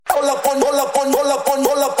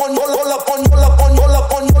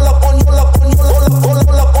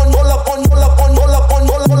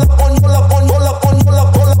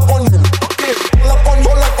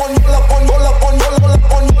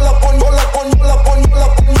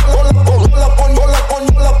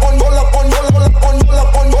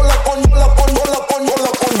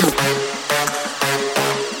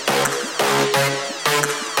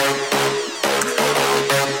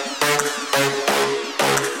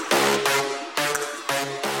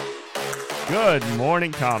Good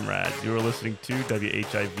morning, comrades. You are listening to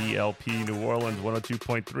WHIVLP New Orleans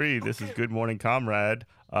 102.3. This is Good Morning, Comrade.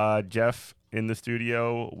 Jeff in the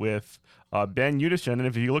studio with Ben Udishin. And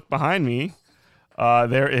if you look behind me,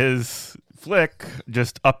 there is Flick,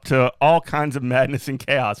 just up to all kinds of madness and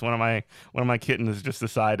chaos. One of my kittens just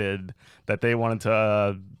decided that they wanted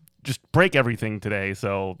to just break everything today.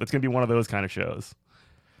 So it's going to be one of those kind of shows.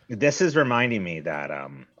 This is reminding me that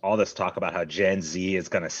all this talk about how Gen Z is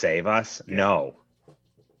going to save us. Yeah. No,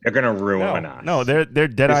 they're going to ruin us. No, they're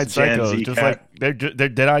dead-eyed psychos. Just like they're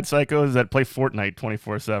dead-eyed psychos that play Fortnite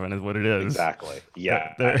 24/7 is what it is. Exactly.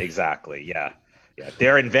 Yeah. Exactly. Yeah.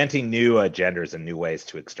 They're inventing new agendas and new ways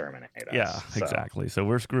to exterminate us. Yeah. Exactly. So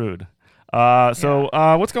we're screwed. What's going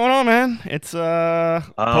on, man? It's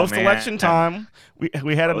post-election time. We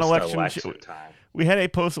had an election time. We had a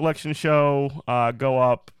post-election show go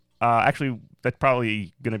up. Actually, that's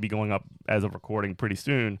probably going to be going up as of recording pretty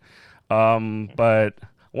soon. But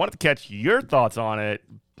I wanted to catch your thoughts on it,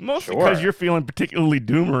 mostly because you're feeling particularly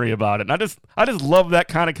doomery about it. And I just love that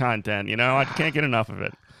kind of content. You know, I can't get enough of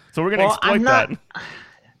it. So we're going to exploit that.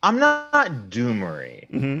 I'm not doomery.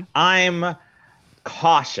 Mm-hmm. I'm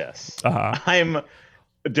cautious. Uh-huh. I'm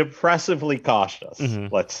depressively cautious,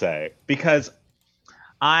 let's say, because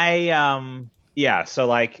so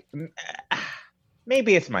like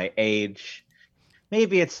maybe it's my age.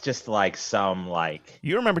 Maybe it's just like some like...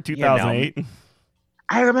 You remember 2008? You know,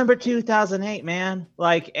 I remember 2008, man.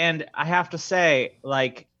 Like, and I have to say,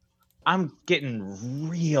 like, I'm getting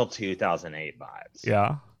real 2008 vibes.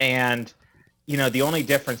 Yeah. And, you know, the only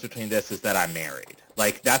difference between this is that I'm married.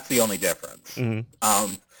 Like, that's the only difference between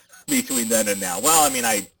then and now. Well, I mean,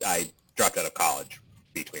 I dropped out of college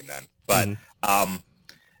between then. But,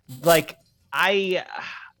 like,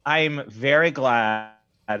 I'm very glad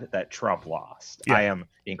that Trump lost. Yeah. I am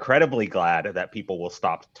incredibly glad that people will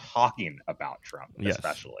stop talking about Trump,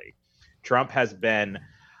 especially. Trump has been,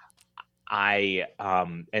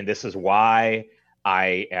 and this is why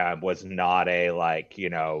I was not a, like, you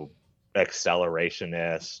know,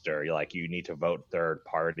 accelerationist or like you need to vote third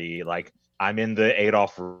party. Like, I'm in the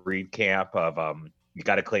Adolph Reed camp of you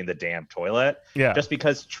got to clean the damn toilet. Yeah. Just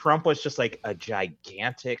because Trump was just like a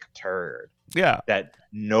gigantic turd. Yeah. That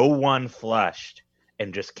no one flushed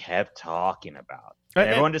and just kept talking about. And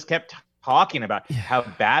everyone just kept talking about how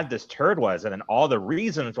bad this turd was and then all the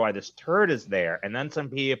reasons why this turd is there. And then some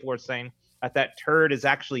people were saying that turd is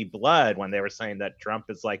actually blood when they were saying that Trump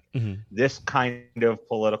is like this kind of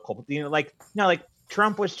political, you know, like, no, like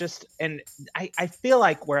Trump was just, and I feel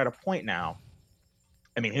like we're at a point now.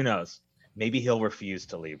 I mean, who knows? Maybe he'll refuse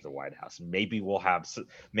to leave the White House. Maybe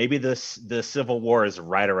the Civil War is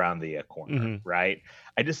right around the corner, right?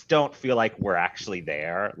 I just don't feel like we're actually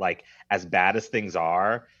there. Like, as bad as things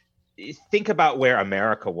are, think about where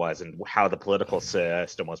America was and how the political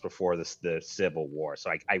system was before the Civil War. So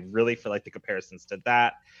I really feel like the comparisons to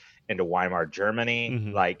that and to Weimar Germany,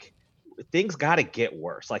 like, things got to get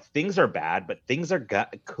worse. Like, things are bad, but things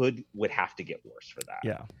would have to get worse for that.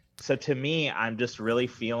 Yeah. So to me, I'm just really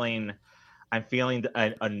feeling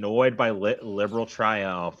annoyed by liberal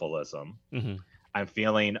triumphalism. I'm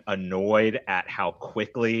feeling annoyed at how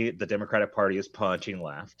quickly the Democratic Party is punching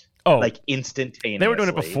left. Oh, like instantaneously. They were doing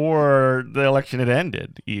it before the election had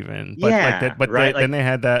ended, even. But then they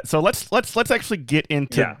had that. So let's actually get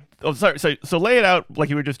into. Yeah. Oh, sorry. So lay it out like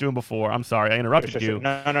you were just doing before. I'm sorry, I interrupted you.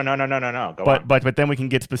 No. Go on. But then we can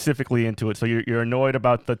get specifically into it. So you're annoyed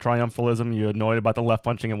about the triumphalism. You're annoyed about the left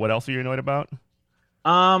punching, and what else are you annoyed about?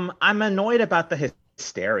 I'm annoyed about the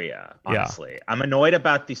hysteria, honestly. Yeah. I'm annoyed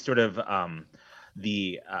about the sort of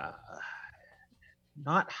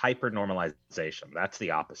not hyper normalization. That's the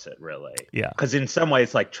opposite, really. Yeah. Because in some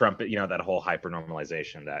ways, like Trump, you know, that whole hyper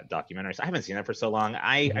normalization, that documentary. I haven't seen that for so long.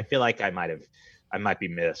 I feel like I might be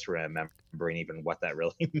misremembering even what that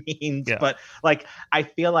really means. Yeah. But like, I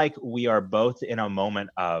feel like we are both in a moment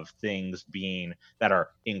of things that are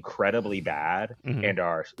incredibly bad and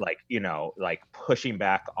are like, you know, like pushing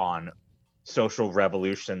back on social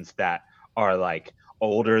revolutions that are like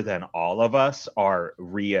older than all of us are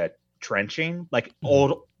retrenching. Like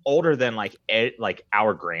older than like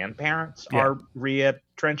our grandparents are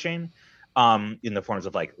retrenching, in the forms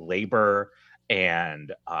of like labor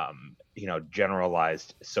and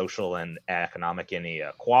generalized social and economic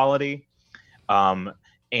inequality.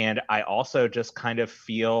 And I also just kind of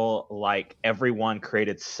feel like everyone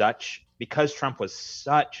created because Trump was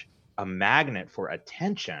such a magnet for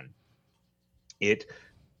attention, it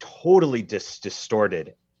totally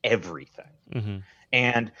distorted everything. Mm-hmm.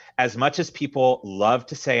 And as much as people love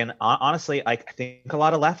to say, and honestly, I think a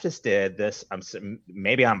lot of leftists did this.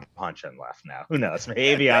 Maybe I'm punching left now. Who knows?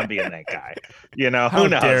 Maybe I'm being that guy. Who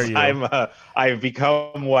knows? Dare you? I've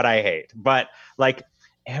become what I hate. But like,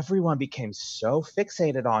 everyone became so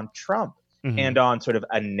fixated on Trump, mm-hmm. and on sort of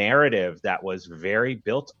a narrative that was very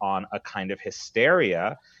built on a kind of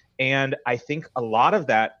hysteria. And I think a lot of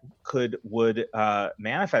that would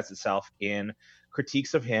manifest itself in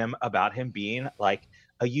critiques of him about him being like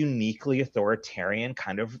a uniquely authoritarian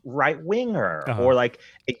kind of right winger, uh-huh. or like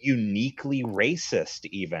a uniquely racist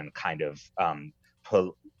even kind of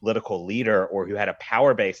political leader, or who had a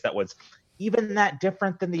power base that was even that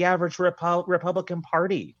different than the average Republican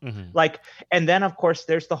Party. Mm-hmm. And then of course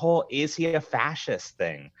there's the whole "is he a fascist"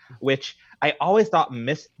 thing, which I always thought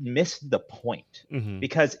missed the point, mm-hmm.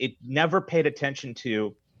 because it never paid attention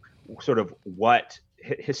to sort of what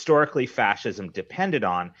historically fascism depended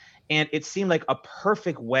on. And it seemed like a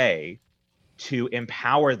perfect way to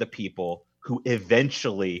empower the people who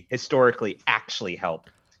eventually, historically, actually helped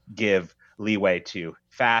give leeway to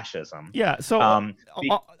fascism. Yeah. So,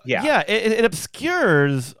 it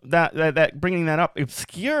obscures that bringing that up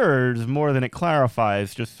obscures more than it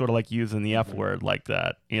clarifies, just sort of like using the F mm-hmm. word like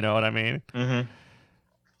that. You know what I mean? Mm-hmm.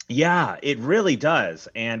 Yeah, it really does.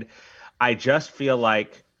 And I just feel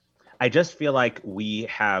like we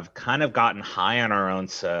have kind of gotten high on our own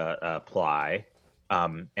supply.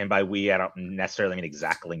 And by we, I don't necessarily mean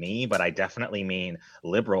exactly me, but I definitely mean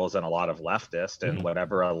liberals and a lot of leftists, and mm-hmm.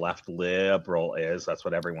 whatever a left liberal is, that's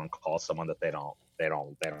what everyone calls someone that they don't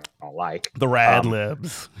like. The rad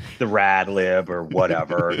libs. The rad lib or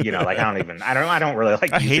whatever. I don't really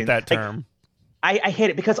like. I hate that term. I hate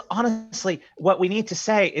it, because honestly, what we need to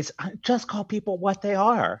say is just call people what they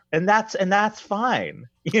are, and that's fine.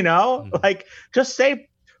 Mm-hmm. Like, just say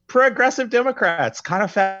progressive Democrats kind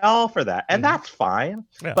of fell for that, and mm-hmm. that's fine.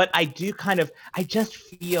 Yeah. But I just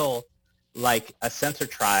feel like a sense of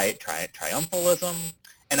triumphalism,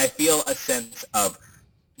 and I feel a sense of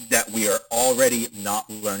that we are already not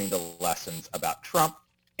learning the lessons about Trump,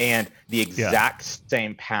 and the exact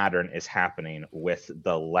same pattern is happening with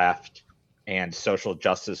the left and social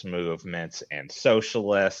justice movements and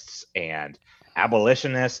socialists and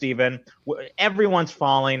abolitionists. Even everyone's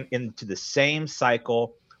falling into the same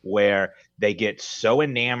cycle where they get so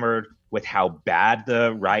enamored with how bad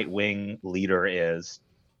the right-wing leader is,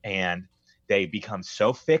 and they become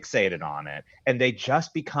so fixated on it, and they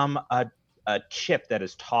just become a chip that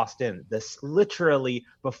is tossed in this literally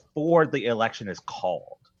before the election is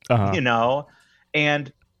called. Uh-huh.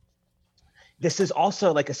 And this is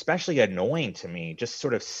also like especially annoying to me, just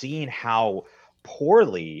sort of seeing how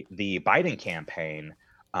poorly the Biden campaign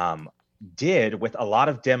did with a lot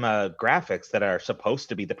of demographics that are supposed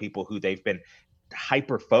to be the people who they've been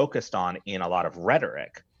hyper focused on in a lot of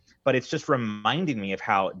rhetoric. But it's just reminding me of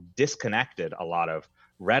how disconnected a lot of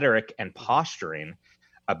rhetoric and posturing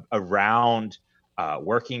around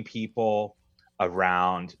working people,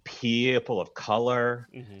 around people of color,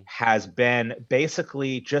 mm-hmm. has been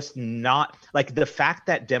basically just not like the fact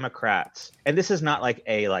that Democrats, and this is not like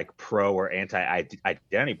a like pro or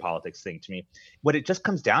anti-identity politics thing to me. What it just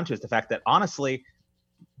comes down to is the fact that honestly,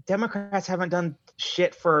 Democrats haven't done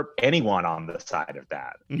shit for anyone on the side of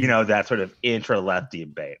that, mm-hmm. That sort of intra-left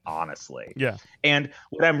debate, honestly. Yeah. And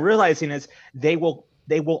what I'm realizing is they will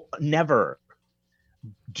never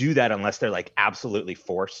do that unless they're like absolutely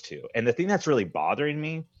forced to. And the thing that's really bothering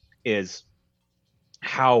me is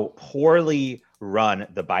how poorly run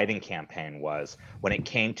the Biden campaign was when it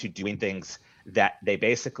came to doing things that they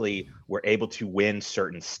basically were able to win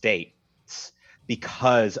certain states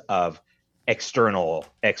because of external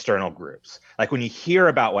groups. Like when you hear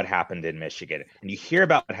about what happened in Michigan and you hear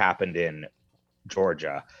about what happened in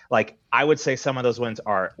Georgia, like I would say some of those wins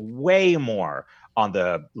are way more on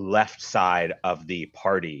the left side of the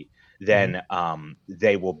party than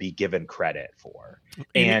they will be given credit for.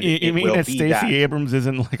 And you mean that Stacey Abrams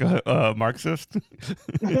isn't like a Marxist?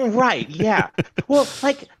 Right, yeah. Well,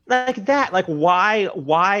 like that, like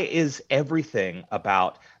why is everything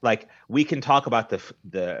about like we can talk about the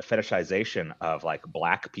fetishization of like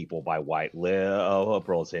black people by white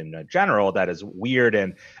liberals in general. That is weird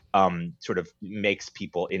and sort of makes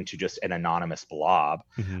people into just an anonymous blob.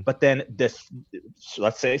 Mm-hmm. But then this,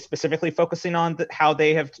 let's say specifically focusing on how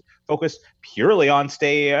they have focused purely on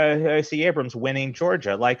Stacey Abrams winning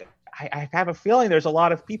Georgia. Like I have a feeling there's a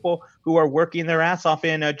lot of people who are working their ass off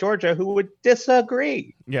in Georgia who would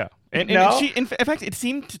disagree. Yeah. And she, in fact, it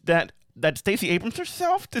seemed that Stacey Abrams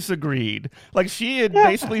herself disagreed. Like, she had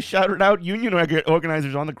basically shouted out union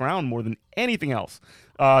organizers on the ground more than anything else.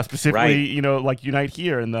 Specifically, like Unite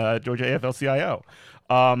Here in the Georgia AFL-CIO.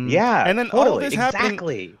 And then all of this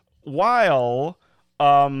happening while,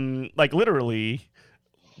 like, literally,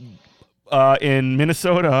 in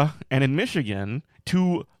Minnesota and in Michigan,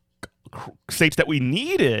 two states that we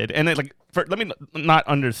needed, and let me not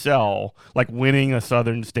undersell, like, winning a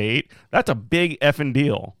southern state. That's a big effing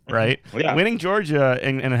deal, right? Yeah. Winning Georgia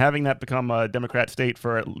and having that become a Democrat state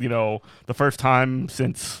for the first time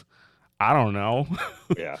since, I don't know.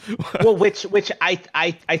 Yeah. Well, which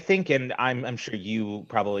I think, and I'm sure you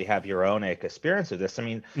probably have your own experience of this. I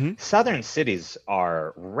mean, southern cities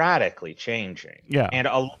are radically changing. Yeah. And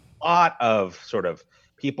a lot of sort of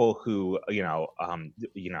people who,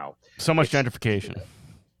 so much gentrification.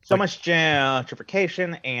 So much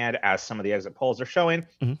gentrification, and as some of the exit polls are showing,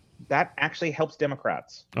 that actually helps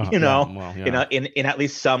Democrats. In at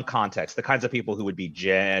least some context, the kinds of people who would be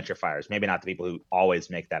gentrifiers, maybe not the people who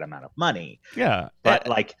always make that amount of money. Yeah, but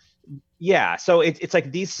so it's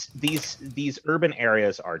like these urban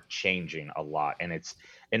areas are changing a lot, and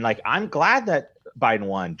like I'm glad that Biden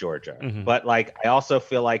won Georgia, but like I also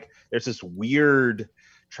feel like there's this weird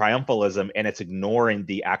triumphalism, and it's ignoring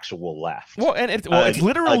the actual left. Well, and it's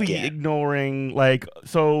literally ignoring, like,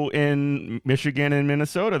 so in Michigan and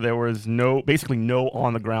Minnesota, there was basically no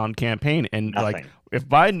on the ground campaign, and nothing. Like, if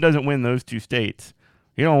Biden doesn't win those two states,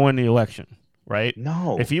 he don't win the election, right?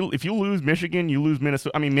 No. If you lose Michigan, you lose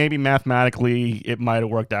Minnesota. I mean, maybe mathematically it might have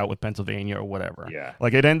worked out with Pennsylvania or whatever. Yeah.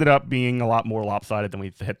 Like, it ended up being a lot more lopsided than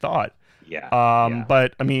we had thought. Yeah.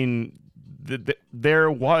 But I mean, there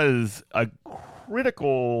was a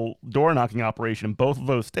critical door-knocking operation in both of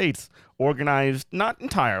those states, organized not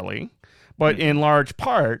entirely, but in large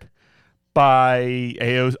part by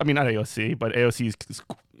not AOC, but AOC's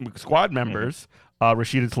squad members,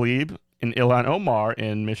 Rashida Tlaib and Ilhan Omar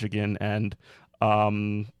in Michigan and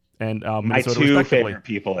Minnesota, my two favorite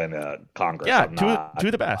people in Congress. Yeah, two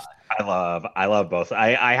of the best. I love both.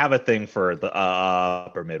 I have a thing for the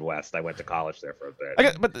upper Midwest. I went to college there for a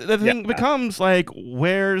bit. But the thing becomes, like,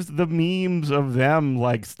 where's the memes of them,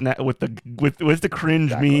 like, with the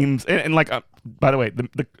cringe memes and like, by the way,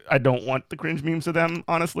 I don't want the cringe memes of them,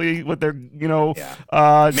 honestly, with their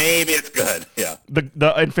maybe it's good. Yeah.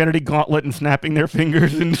 The Infinity Gauntlet and snapping their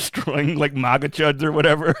fingers and destroying, like, MAGA chuds or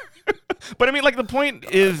whatever. But I mean, like, the point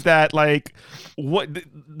is that, like,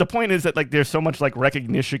 the point is that, like, there's so much, like,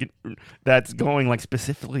 recognition that's going, like,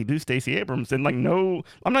 specifically to Stacey Abrams, and, like, no,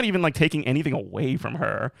 I'm not even, like, taking anything away from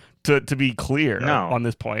her to be clear on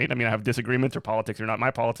this point. I mean, I have disagreements, her politics are not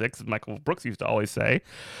my politics, as Michael Brooks used to always say.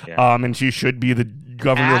 Yeah. And she should be the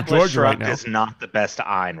governor of Georgia right now. Is not the best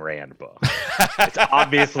Ayn Rand book. It's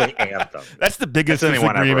obviously Anthem. That's the biggest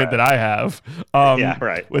disagreement that I have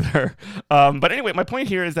with her. But anyway, my point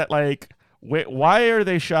here is that, like, why are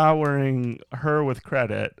they showering her with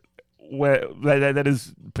credit that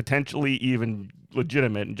is potentially even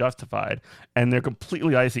legitimate and justified, and they're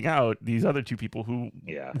completely icing out these other two people who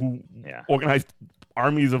organized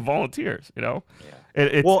armies of volunteers? And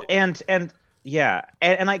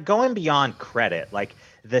like, going beyond credit, like,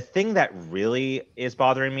 the thing that really is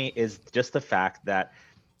bothering me is just the fact that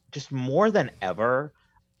just more than ever,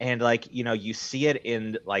 and like, you see it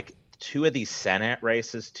in like two of these Senate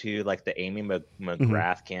races too, like the Amy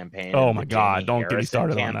McGrath campaign. Oh my God! Don't get me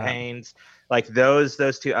started campaigns. On that. Like those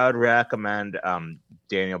two, I would recommend.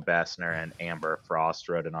 Daniel Bessner and Amber Frost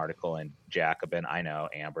wrote an article in Jacobin. I know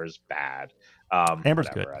Amber's bad. Amber's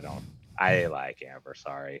good. I like Amber.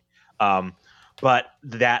 Sorry. But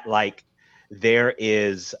that, like, there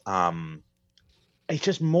is, it's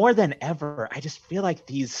just more than ever. I just feel like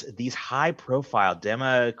these high profile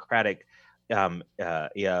Democratic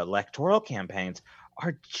electoral campaigns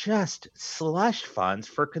are just slush funds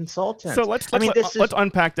for consultants. So let's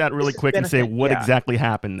unpack that really quick and say what exactly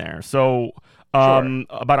happened there. So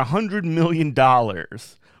about $100 million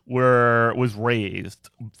was raised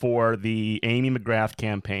for the Amy McGrath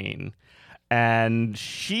campaign, and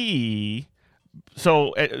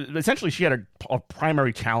essentially she had a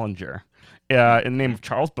primary challenger in the name of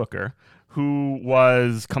Charles Booker, who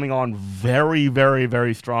was coming on very, very,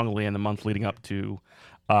 very strongly in the months leading up to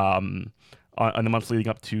on the months leading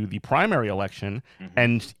up to the primary election,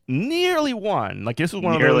 and nearly won. Like, this was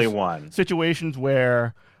one of those situations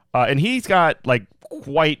where, and he's got like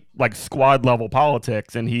quite like squad level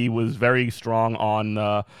politics, and he was very strong on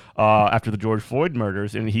after the George Floyd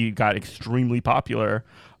murders, and he got extremely popular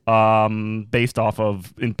based off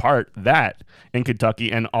of, in part, that in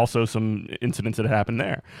Kentucky, and also some incidents that happened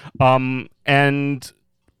there. And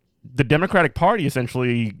the Democratic Party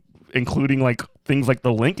essentially, including like things like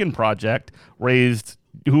the Lincoln Project,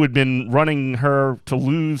 who had been running her to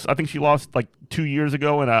lose. I think she lost like 2 years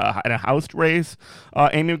ago in a House race.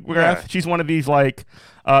 Amy McGrath. Yeah. She's one of these like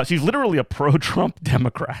she's literally a pro-Trump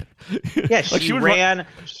Democrat. Yeah, like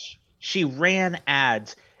she ran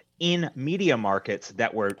ads in media markets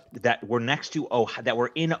that were next to that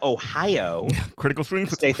were in Ohio. Critical swing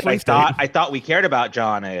state that I thought we cared about,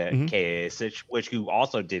 John Kasich, which who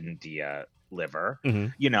also didn't deliver,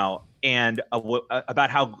 you know, and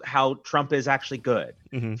about how Trump is actually good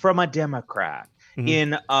from a Democrat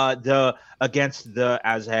in against the,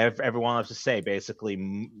 as everyone loves to say,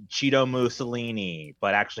 basically Cheeto Mussolini,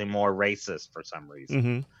 but actually more racist for some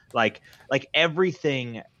reason. Like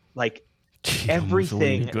everything, like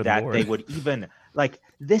everything that Lord. They would even like.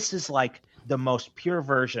 This is like the most pure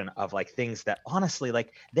version of like things that honestly,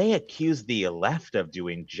 like, they accuse the left of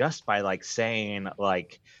doing just by like saying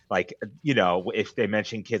like you know, if they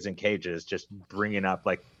mention kids in cages, just bringing up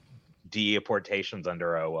like deportations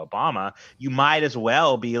under Obama, you might as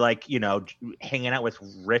well be like, you know, hanging out with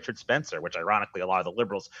Richard Spencer, which ironically a lot of the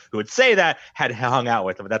liberals who would say that had hung out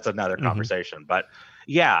with him. That's another conversation. But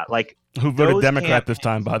yeah, like, who voted Democrat this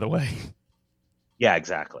time, by the way. Yeah,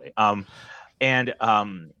 exactly.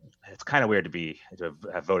 It's kind of weird to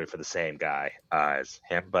have voted for the same guy as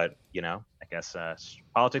him, but you know, I guess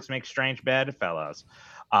politics makes strange bedfellows.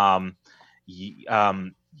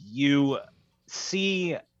 You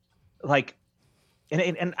see, like,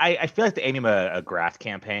 and I feel like the Amy McGrath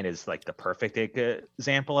campaign is like the perfect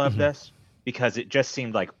example of this, because it just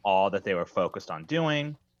seemed like all that they were focused on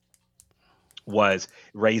doing was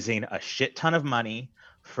raising a shit ton of money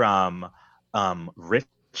from rich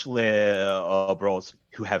liberals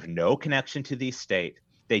who have no connection to the state.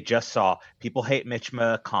 They just saw people hate Mitch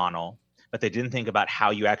McConnell, but they didn't think about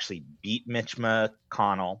how you actually beat Mitch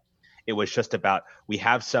McConnell. It was just about, we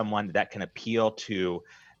have someone that can appeal to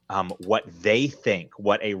what they think,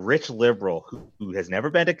 what a rich liberal who has never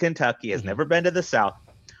been to Kentucky, has never been to the South,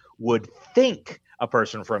 would think a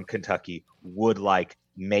person from Kentucky would like,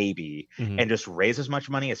 maybe, and just raise as much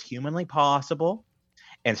money as humanly possible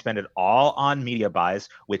and spend it all on media buys,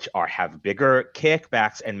 which have bigger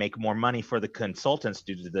kickbacks and make more money for the consultants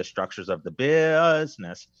due to the structures of the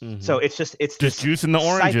business. So it's just juicing the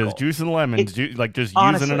oranges, cycle. Juicing the lemons, just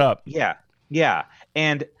honestly, using it up. Yeah.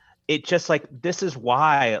 And it just like, this is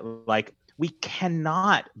why, like, we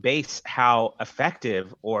cannot base how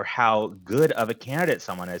effective or how good of a candidate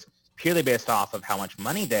someone is purely based off of how much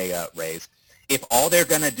money they raise. If all they're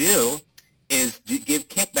going to do is give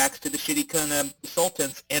kickbacks to the shitty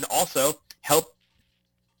consultants and also help,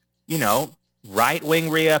 you know, right-wing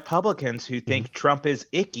Republicans who think Trump is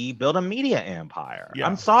icky build a media empire. Yeah.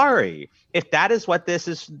 I'm sorry. If that is what this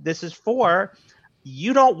is for,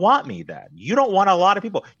 you don't want me then. You don't want a lot of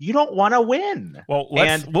people. You don't want to win. Well,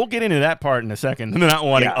 we'll get into that part in a second. Not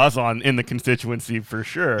wanting us in the constituency for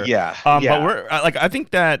sure. But we're I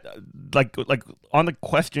think that like on the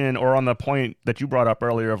question or on the point that you brought up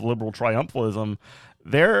earlier of liberal triumphalism,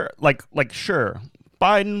 they're like sure,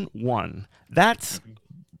 Biden won. That's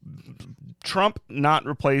Trump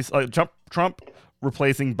Trump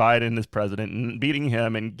replacing Biden as president and beating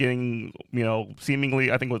him and getting, you know,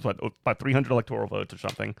 seemingly, I think it was about 300 electoral votes or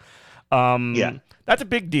something. That's a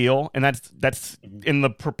big deal, and that's in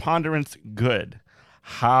the preponderance good.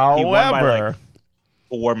 However, he won by like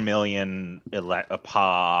 4 million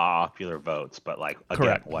popular votes, but like, again,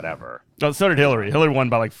 correct. Whatever. Well, so did Hillary. Hillary won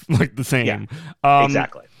by like the same. Yeah,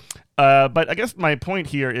 exactly. But I guess my point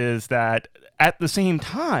here is that at the same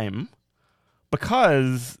time,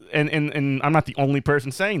 because, and I'm not the only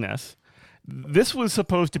person saying this, this election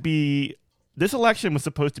was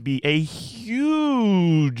supposed to be a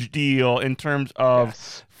huge deal in terms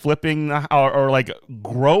of flipping or like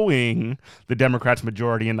growing the Democrats'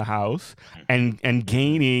 majority in the House and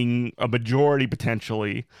gaining a majority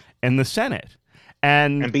potentially in the Senate.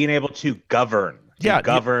 And being able to govern.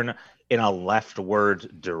 Govern in a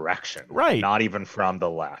leftward direction. Right. Not even from the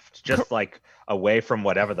left. Just like away from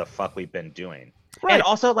whatever the fuck we've been doing. Right. And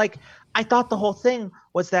also, like, I thought the whole thing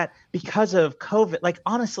was that because of COVID, like,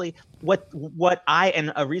 honestly,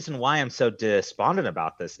 and a reason why I'm so despondent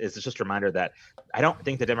about this is it's just a reminder that I don't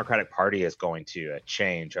think the Democratic Party is going to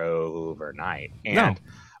change overnight. And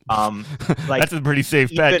like, that's a pretty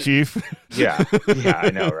safe bet, Chief. Yeah,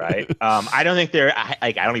 I know, right? I don't think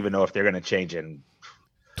I don't even know if they're going to change in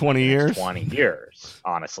 20 years. 20 years,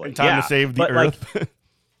 honestly. Time to save the earth.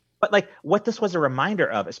 But like what this was a reminder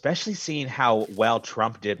of, especially seeing how well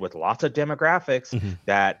Trump did with lots of demographics,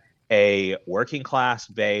 that a working class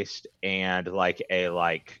based and like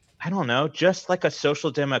I don't know, just like a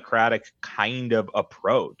social democratic kind of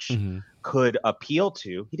approach could appeal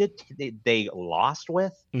to. They lost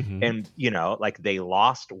with, and like they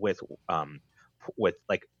lost with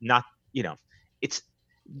like not,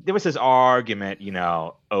 there was this argument,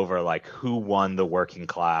 over like who won the working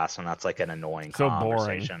class, and that's like an annoying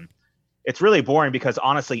conversation. Boring. It's really boring because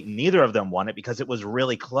honestly, neither of them won it because it was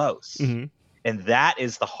really close. And that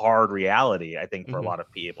is the hard reality, I think, for a lot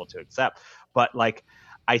of people to accept. But like,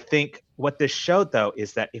 I think what this showed, though,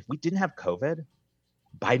 is that if we didn't have COVID,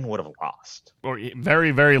 Biden would have lost. Or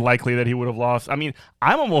very, very likely that he would have lost. I mean,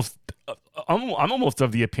 I'm almost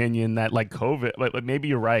of the opinion that like COVID, like maybe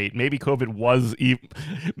you're right. Maybe COVID wasn't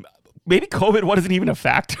even a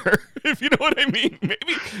factor, if you know what I mean.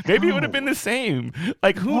 Maybe it would have been the same.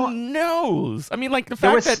 Like, who knows? I mean, like the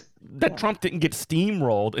fact that Trump didn't get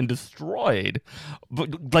steamrolled and destroyed,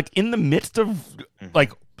 but like in the midst of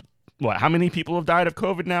like. What? How many people have died of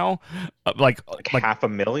COVID now? Like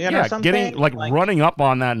 500,000 or something. Getting like running up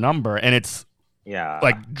on that number, and it's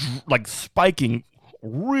like spiking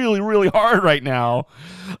really, really hard right now.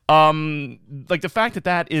 Like the fact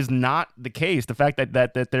that is not the case. The fact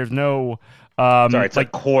that there's no. Sorry, it's like a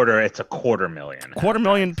quarter million. Quarter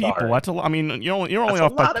million people. Sorry. That's a lot. I mean, you're only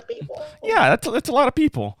off by a lot of people. Yeah, that's a lot of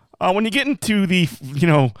people. When you get into the,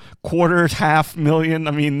 quarters, 500,000,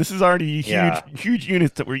 I mean, this is already huge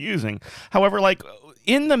units that we're using. However, like,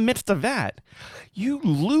 in the midst of that, you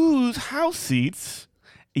lose House seats,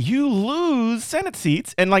 you lose Senate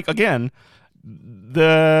seats, and, like, again,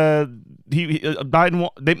 the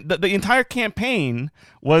entire campaign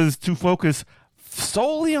was to focus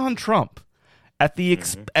solely on Trump at the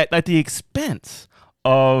expense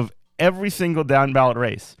of every single down ballot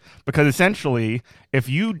race, because essentially, if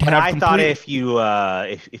you thought if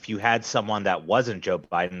you had someone that wasn't Joe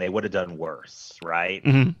Biden, they would have done worse, right?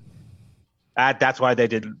 That's why they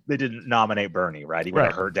didn't nominate Bernie, right? He would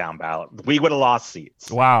have hurt down ballot. We would have lost seats.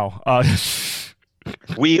 Wow. And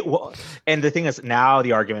the thing is, now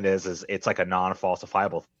the argument is it's like a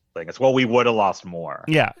non-falsifiable thing. It's we would have lost more.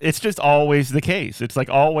 Yeah, it's just always the case. It's like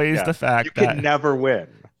always the fact that you can never win,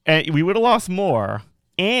 and we would have lost more.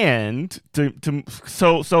 And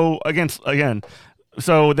so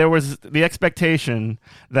there was the expectation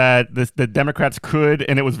that the Democrats could,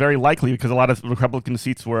 and it was very likely because a lot of Republican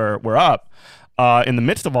seats were up in the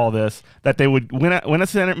midst of all this, that they would win a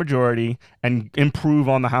Senate majority and improve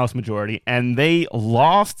on the House majority. And they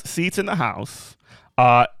lost seats in the House.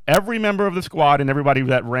 Every member of the squad and everybody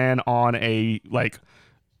that ran on a like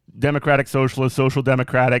democratic socialist, social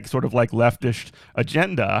democratic sort of like leftish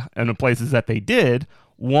agenda, and the places that they did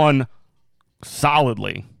won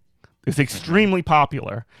solidly. It's extremely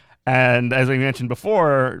popular, and as I mentioned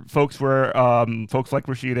before, folks like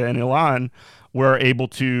Rashida and Ilan were able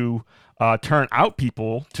to turn out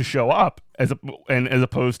people to show up as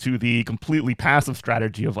opposed to the completely passive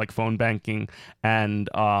strategy of like phone banking and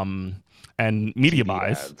media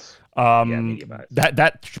buys. Media buys.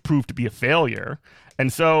 That proved to be a failure,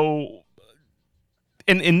 and so,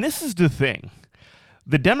 and this is the thing.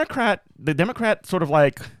 The Democrat sort of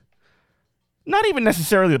like, not even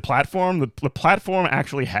necessarily the platform. The platform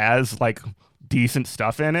actually has like decent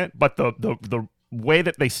stuff in it, but the way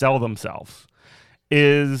that they sell themselves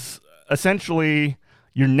is essentially,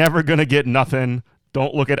 you're never gonna get nothing.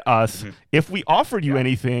 Don't look at us. If we offered you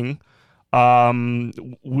anything,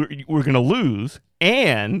 we're gonna lose,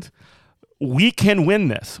 and we can win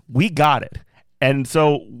this. We got it. And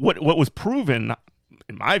so what was proven,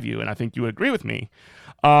 in my view, and I think you would agree with me,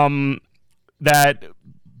 that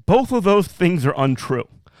both of those things are untrue.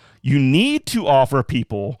 You need to offer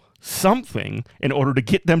people something in order to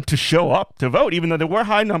get them to show up to vote, even though there were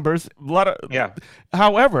high numbers.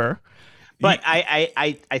 However, but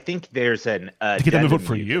I think there's an to get them to vote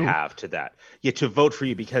for you have to that. Yeah, to vote for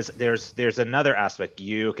you, because there's another aspect.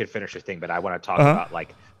 You can finish your thing, but I want to talk about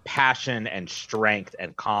like passion and strength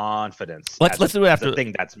and confidence. Let's do it after the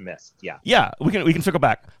thing that's missed. Yeah, we can circle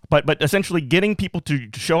back, but essentially getting people to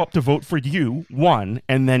show up to vote for you, one,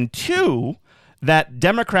 and then two, that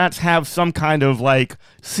Democrats have some kind of like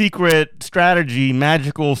secret strategy,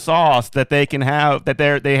 magical sauce that they can have, that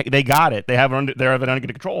they got it. They have it under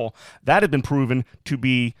control. That has been proven to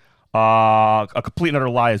be a complete and utter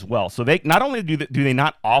lie as well. So they not only do they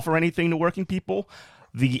not offer anything to working people,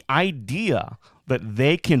 the idea that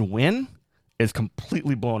they can win is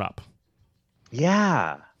completely blown up.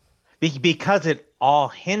 Yeah, because it all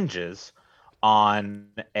hinges on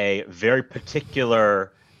a very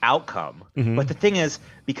particular outcome. Mm-hmm. But the thing is,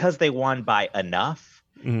 because they won by enough,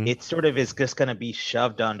 mm-hmm. it sort of is just going to be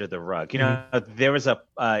shoved under the rug. You know, there was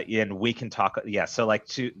and we can talk. Yeah. So like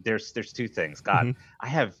there's two things. God,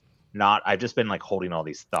 mm-hmm. I've just been like holding all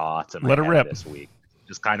these thoughts in my head this week,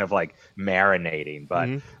 just kind of like marinating. But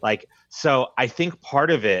like, so I think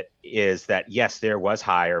part of it is that, yes, there was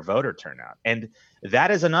higher voter turnout. And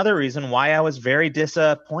that is another reason why I was very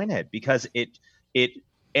disappointed, because it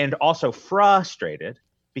and also frustrated,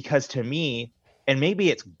 because to me, and maybe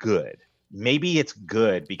it's good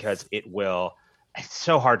because it's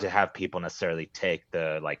so hard to have people necessarily take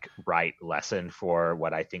the like right lesson for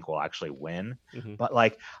what I think will actually win. Mm-hmm. But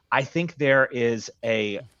like, I think it's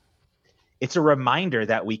a reminder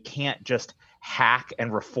that we can't just hack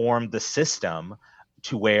and reform the system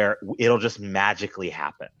to where it'll just magically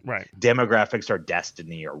happen. Right. Demographics are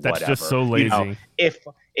destiny or whatever. That's just so lazy. You know,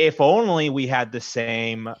 if only we had the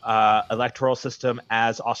same electoral system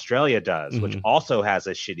as Australia does, mm-hmm. which also has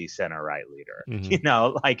a shitty center-right leader. Mm-hmm. You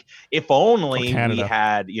know, like if only we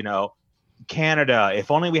had, you know, Canada, if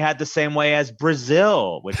only we had the same way as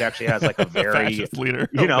Brazil, which actually has like a very fascist leader,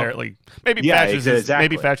 you know, apparently. Maybe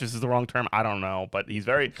fascist is the wrong term. I don't know, but he's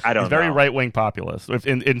very right-wing populist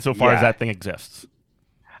insofar as that thing exists.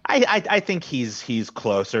 I think he's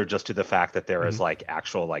closer just to the fact that there is mm-hmm. like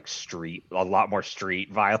actual like a lot more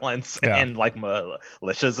street violence and like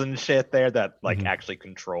militias and shit there that like mm-hmm. actually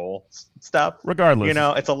control stuff. Regardless, you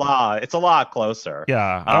know, it's a lot closer.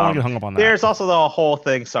 Yeah, I don't want to get hung up on that. There's also the whole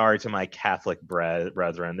thing. Sorry to my Catholic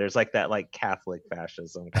brethren. There's like that like Catholic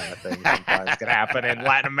fascism kind of thing sometimes can happen in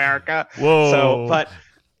Latin America. Whoa. So, but.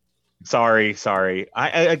 Sorry.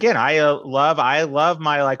 I love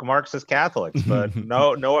my like Marxist Catholics, but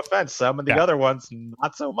no offense. Some of the other ones,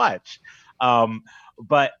 not so much.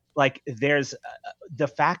 But like, there's the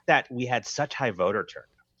fact that we had such high voter turnout,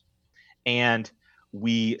 and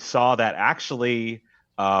we saw that actually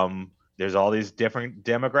there's all these different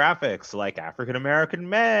demographics like African American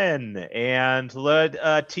men and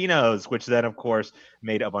Latinos, which then of course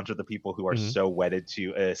made a bunch of the people who are mm-hmm. so wedded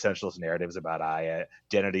to essentialist narratives about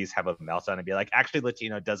identities have a meltdown and be like, actually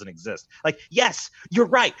Latino doesn't exist. Like, yes, you're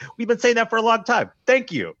right. We've been saying that for a long time.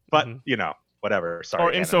 Thank you. But mm-hmm. you know, whatever. Sorry.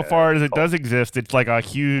 Or insofar as it does exist, it's like a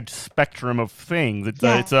huge spectrum of things.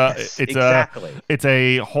 It's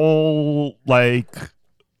a whole like.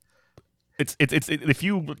 It's if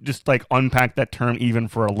you just like unpack that term even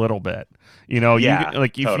for a little bit, you know,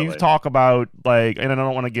 if you talk about like, and I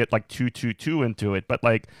don't want to get like too into it, but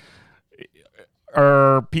like,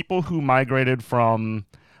 are people who migrated from,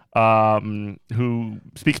 who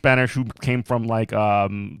speak Spanish, who came from like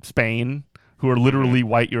Spain, who are literally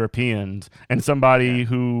white Europeans, and somebody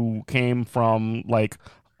who came from like.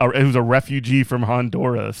 Who's a refugee from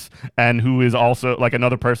Honduras, and who is also like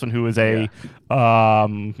another person who is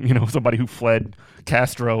somebody who fled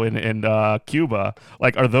Castro in Cuba.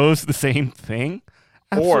 Like, are those the same thing?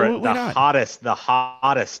 Absolutely or the not.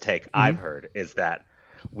 hottest take mm-hmm. I've heard is that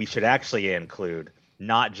we should actually include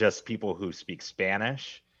not just people who speak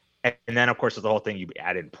Spanish. And then, of course, there's the whole thing you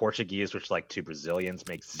add in Portuguese, which, like, to Brazilians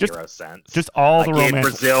makes zero sense. Just all like the romance. In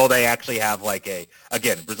Brazil, they actually have, like,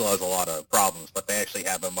 Brazil has a lot of problems, but they actually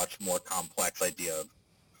have a much more complex idea of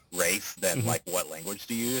race than, mm-hmm. like, what language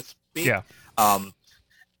do you speak? Yeah.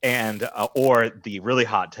 Or the really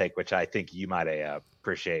hot take, which I think you might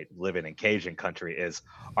appreciate living in Cajun country, is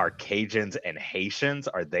are Cajuns and Haitians,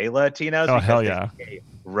 are they Latinos? Oh, hell yeah.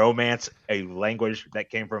 Romance a language that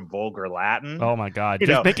came from Vulgar Latin. Oh my God!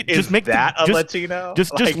 Just make that a Latino.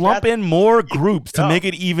 Just lump in more groups to make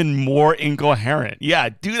it even more incoherent. Yeah,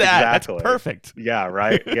 do that. Exactly. That's perfect. Yeah,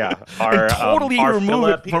 right. Yeah, our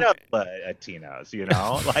remove Filipino Latinos. You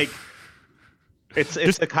know, like.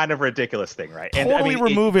 It's a kind of ridiculous thing, right? Totally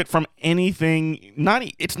remove it from anything.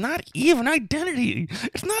 It's not even identity.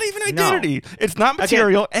 It's not even identity. No. It's not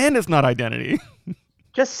material, and it's not identity.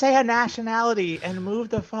 Just say a nationality and move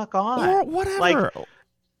the fuck on, or whatever.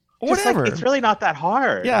 Whatever. It's really not that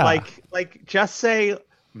hard. Yeah. Like just say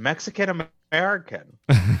Mexican American.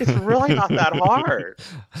 It's really not that hard.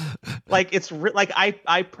 Like like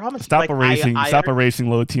I promise. Stop like, stop erasing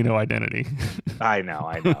Latino identity. I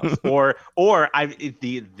know. or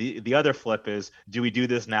the other flip is, do we do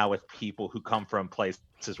this now with people who come from places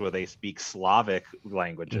where they speak Slavic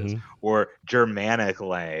languages or Germanic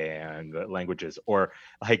languages or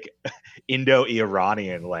like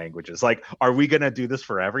Indo-Iranian languages? Like, are we gonna do this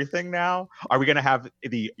for everything now? Are we gonna have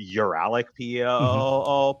the Uralic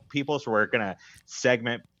people? So we're gonna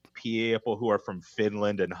segment people who are from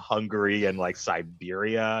Finland and Hungary and like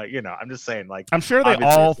Siberia. I'm just saying, like, I'm sure they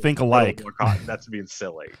all think alike. That's being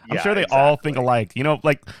silly. I'm sure they all think alike.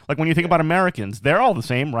 Like when you think about Americans, they're all the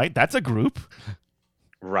same, right? That's a group.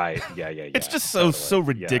 Right. Yeah. It's just so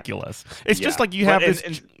ridiculous. Yeah. It's just like you have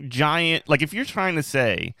this giant, like, if you're trying to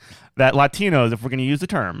say that Latinos, if we're going to use the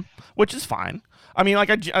term, which is fine. I mean,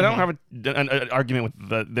 like, I don't have an argument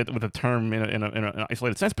with the term in an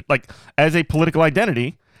isolated sense, but like as a political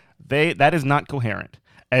identity, that is not coherent.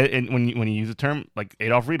 And when you use the term, like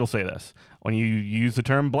Adolf Reed will say this, when you use the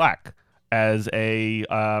term black as a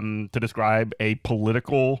to describe a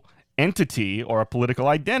political entity or a political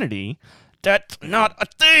identity, that's not a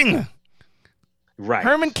thing. Right.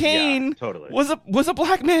 Herman Cain was a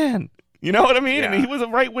black man. You know what I mean? Yeah. And he was a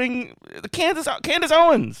right-wing Candace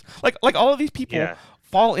Owens. Like all of these people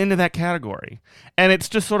fall into that category. And it's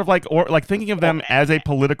just sort of like thinking of them as a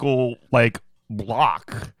political like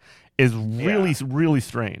block is really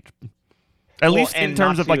strange. At least in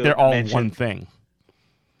terms of like they're all one thing.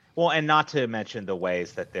 Well, and not to mention the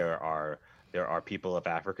ways that there are people of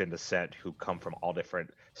African descent who come from all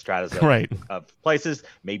different stratas of places.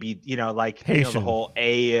 Maybe, like the whole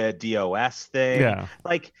ADOS thing. Yeah.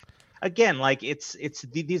 Like, again, like it's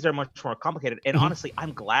these are much more complicated. And honestly,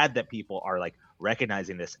 I'm glad that people are like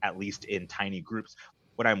recognizing this, at least in tiny groups.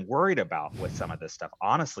 What I'm worried about with some of this stuff,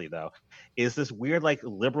 honestly, though, is this weird like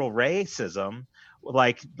liberal racism.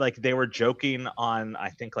 Like they were joking on, I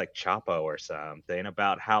think, like Chapo or something,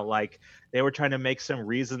 about how like they were trying to make some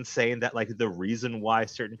reason saying that like the reason why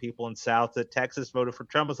certain people in South Texas voted for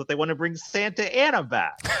Trump was that they want to bring Santa Ana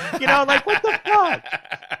back. Like, what the fuck?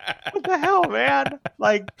 What the hell, man?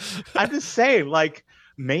 Like, I'm just saying, like,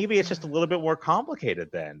 maybe it's just a little bit more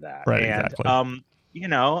complicated than that. Right. And exactly.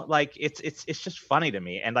 Like it's just funny to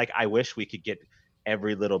me, and like I wish we could get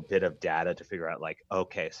every little bit of data to figure out, like,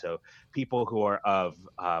 okay, so people who are of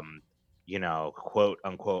quote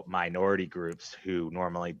unquote minority groups who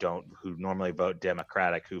normally vote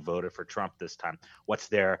Democratic, who voted for Trump this time, what's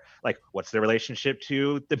their relationship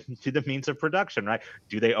to the means of production, right?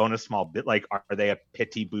 Do they own a small bit? Like, are they a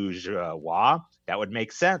petit bourgeois? That would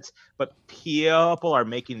make sense. But people are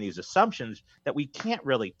making these assumptions that we can't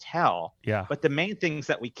really tell. Yeah. But the main things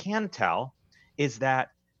that we can tell is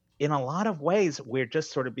that in a lot of ways, we're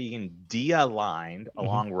just sort of being de-aligned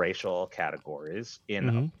along racial categories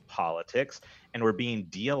in politics, and we're being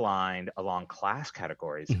de-aligned along class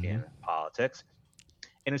categories in politics.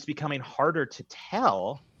 And it's becoming harder to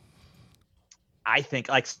tell. I think,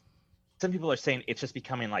 like, some people are saying it's just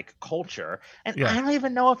becoming like culture, and I don't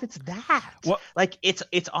even know if it's that. Like, it's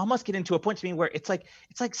almost getting to a point to me where it's like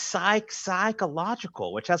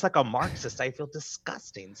psychological, which has like a Marxist, I feel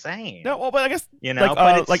disgusting saying. No, well, but I guess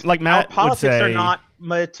but like Matt politics would say, are not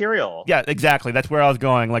material. Yeah, exactly. That's where I was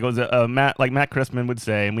going. Like, it was Matt Christman would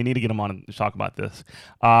say, and we need to get him on to talk about this.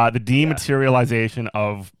 The dematerialization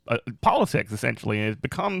of politics, essentially, and it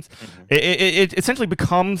becomes it essentially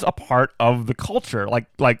becomes a part of the culture.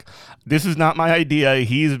 Like this is not my idea.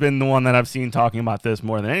 He's been the one that I've seen talking about this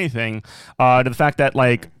more than anything. To the fact that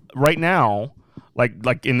like right now,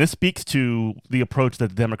 like and this speaks to the approach that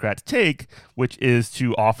the Democrats take, which is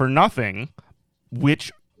to offer nothing,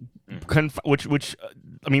 which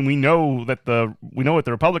I mean, we know what the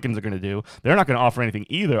Republicans are going to do. They're not going to offer anything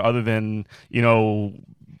either, other than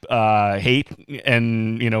hate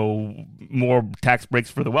and more tax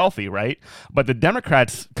breaks for the wealthy, right? But the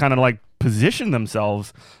Democrats kind of like position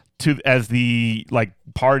themselves as the like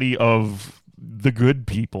party of the good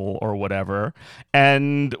people or whatever,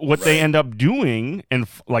 and what they end up doing in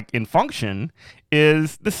function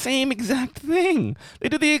is the same exact thing. They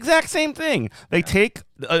do the exact same thing. They take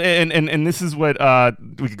and this is what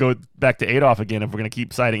we could go back to Adolf again if we're going to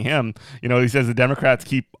keep citing him. He says the Democrats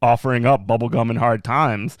keep offering up bubble gum in hard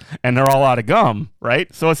times, and they're all out of gum,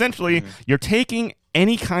 right? So essentially, you're taking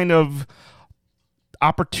any kind of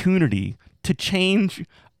opportunity to change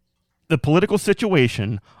the political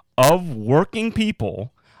situation of working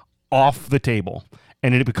people off the table,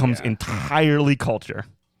 and it becomes entirely culture,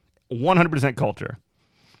 100% culture.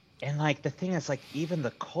 And like the thing is, like, even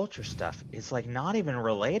the culture stuff is like not even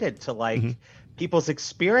related to like people's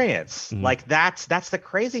experience. Like that's the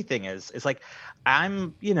crazy thing is like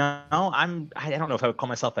I'm, you know, I don't know if I would call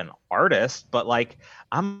myself an artist, but like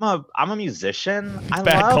I'm a musician. It's I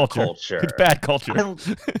bad love culture. It's bad culture.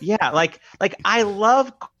 Yeah, like I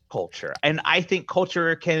love culture, and I think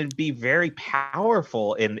culture can be very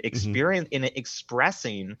powerful in experience in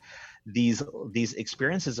expressing these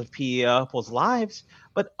experiences of people's lives,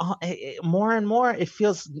 but more and more it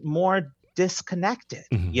feels more disconnected,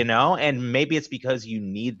 you know. And maybe it's because you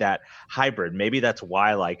need that hybrid. Maybe that's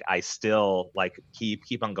why like I still like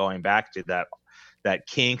keep on going back to that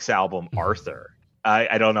Kinks album Arthur.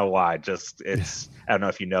 I don't know why, just it's I don't know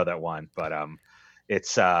if you know that one, but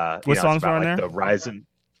it's what songs it's about are on like there? the rising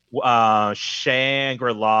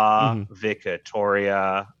Shangri-La,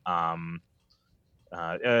 Victoria,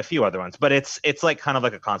 a few other ones, but it's like kind of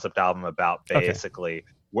like a concept album about basically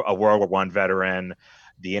a World War I veteran,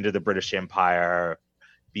 the end of the British Empire,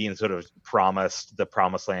 being sort of promised the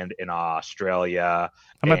promised land in Australia.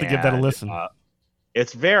 I'm about to give that a listen.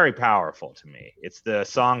 It's very powerful to me. The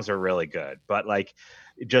songs are really good, but like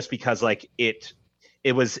just because like it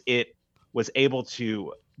was able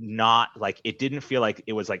to not like, it didn't feel like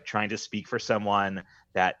it was like trying to speak for someone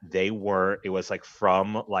that they were. It was like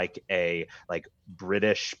from like a like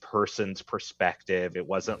British person's perspective. It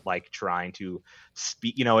wasn't like trying to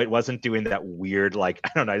speak, you know, it wasn't doing that weird like, I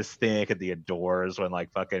don't know, I just think of the Adores when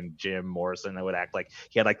like fucking Jim Morrison would act like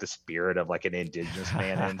he had like the spirit of like an indigenous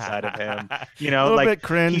man inside of him, you know. A little like bit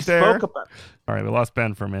cringe he there. spoke about... All right, we lost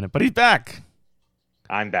Ben for a minute, but he's back.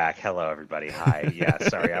 I'm back. Hello, everybody. Hi. Yeah,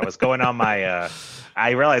 sorry. I was going on my I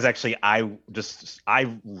realized actually I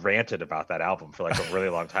ranted about that album for like a really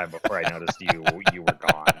long time before I noticed you were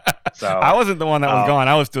gone. So I wasn't the one that was gone.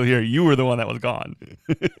 I was still here. You were the one that was gone.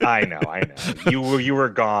 I know. You were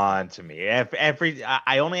gone to me.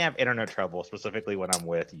 I only have internet trouble specifically when I'm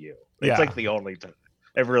with you. It's like the only time.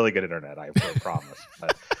 I have really good internet, I promise.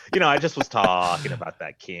 But, you know, I just was talking about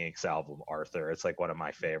that Kinks album, Arthur. It's like one of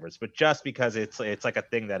my favorites, but just because it's like a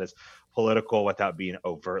thing that is political without being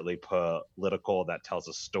overtly political, that tells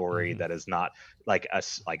a story that is not like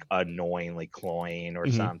us like annoyingly cloying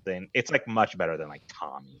or something. It's like much better than like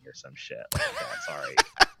Tommy or some shit like that. Sorry.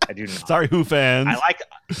 I do not. Sorry, Who fans.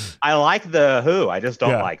 I like the Who. I just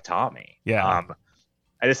don't like Tommy. Yeah.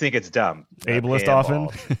 I just think it's dumb. Ableist often.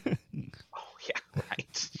 Yeah,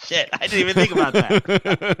 right. Shit, I didn't even think about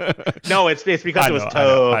that. No, it's because it was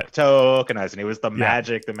tokenized, and it was the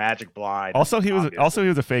magic blind. Also, he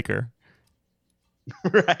was a faker.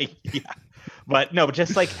 Right. Yeah. But no, but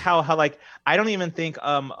just like how like I don't even think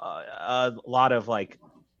a lot of like,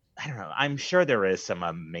 I don't know. I'm sure there is some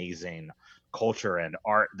amazing culture and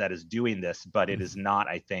art that is doing this, but it is not.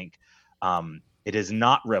 I think it does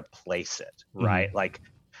not replace it. Right. Like.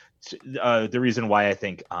 The reason why I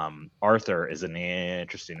think Arthur is an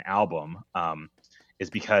interesting album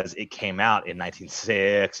is because it came out in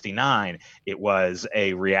 1969. It was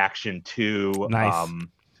a reaction to to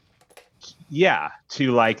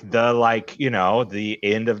like the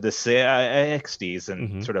end of the 60s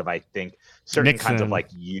and sort of, I think, certain Nixon. kinds of like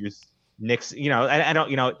youth. Nixon, you know, I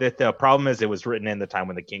don't, you know, the problem is it was written in the time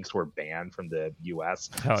when the Kinks were banned from the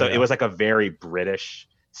U.S. It was like a very British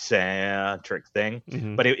centric thing,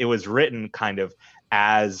 but it was written kind of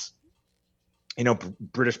as, you know,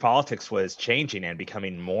 British politics was changing and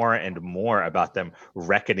becoming more and more about them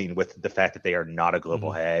reckoning with the fact that they are not a global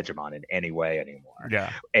hegemon in any way anymore.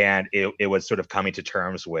 Yeah. And it was sort of coming to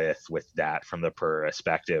terms with that from the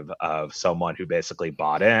perspective of someone who basically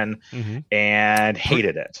bought in and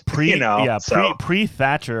hated it.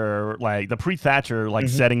 Pre-Thatcher, like the pre-Thatcher, like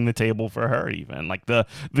setting the table for her, even like the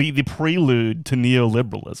prelude to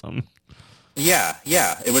neoliberalism. Yeah.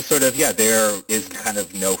 It was sort of, there is kind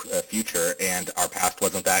of no future, and our past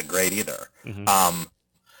wasn't that great either.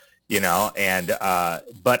 You know, and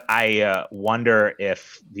but I wonder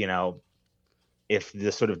if, you know, if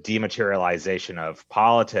the sort of dematerialization of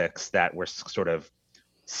politics that we're sort of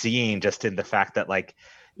seeing just in the fact that like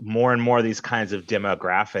more and more of these kinds of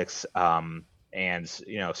demographics and,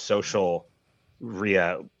 you know, social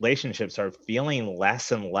relationships are feeling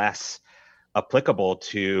less and less applicable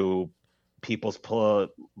to people's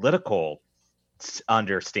political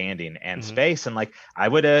understanding and space. And like I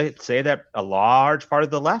would say that a large part of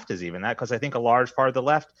the left is even that, because I think a large part of the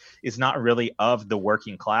left is not really of the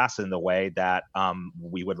working class in the way that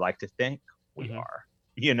we would like to think we are,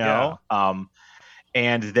 you know.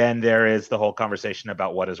 And then there is the whole conversation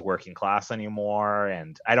about what is working class anymore.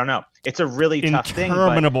 And I don't know. It's a really tough thing.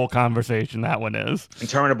 Interminable conversation, that one is.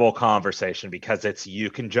 Interminable conversation, because you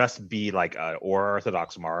can just be like an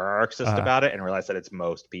orthodox Marxist about it and realize that it's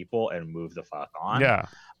most people and move the fuck on. Yeah.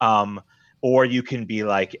 Or you can be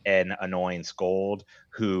like an annoying scold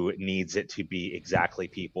who needs it to be exactly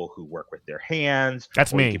people who work with their hands.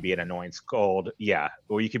 That's me. You could be an annoying scold. Yeah.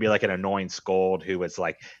 Or you could be like an annoying scold who is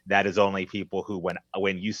like, that is only people who,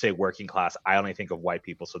 when you say working class, I only think of white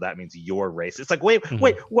people. So that means you're racist. It's like, wait,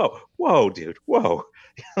 whoa, dude, whoa.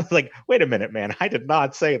 Like, wait a minute, man. I did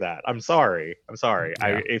not say that. I'm sorry.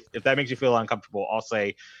 Yeah. If that makes you feel uncomfortable, I'll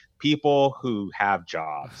say, people who have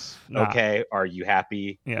jobs. Okay, are you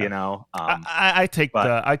happy? Yeah. You know, I take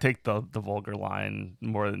the vulgar line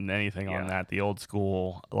more than anything on that. The old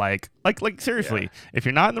school, like seriously, if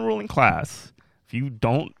you're not in the ruling class, if you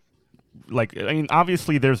don't like, I mean,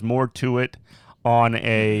 obviously there's more to it on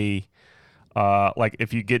a like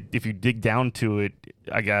if you dig down to it,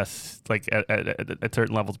 I guess, like at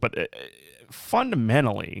certain levels, but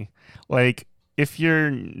fundamentally, like, if you're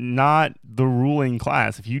not the ruling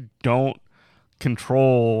class, if you don't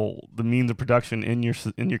control the means of production in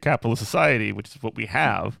your capitalist society, which is what we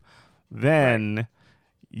have, then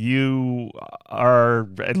you are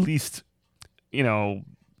at least,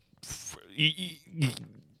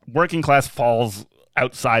 working class falls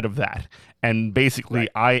outside of that. And basically,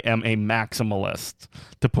 I am a maximalist,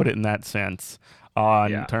 to put it in that sense,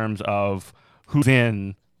 in terms of who's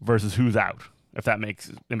in versus who's out. If that makes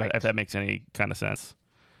any kind of sense.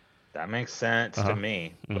 That makes sense to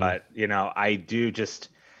me. Mm-hmm. But I do just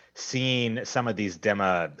seeing some of these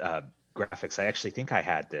demographics. I actually think I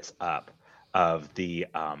had this up of the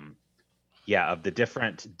of the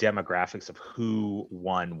different demographics of who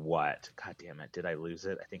won what. God damn it! Did I lose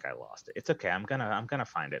it? I think I lost it. It's okay. I'm gonna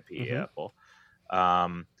find it. People.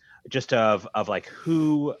 Just of like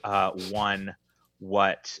who won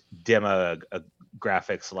what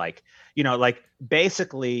demographics, like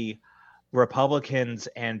basically Republicans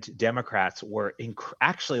and Democrats were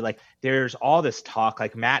actually, like, there's all this talk,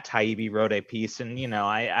 like Matt Taibbi wrote a piece, and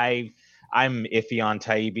I'm iffy on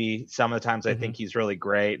Taibbi. Some of the times I think he's really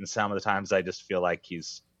great, and some of the times I just feel like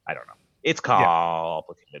I don't know. It's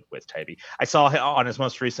complicated with Taibbi. I saw him on his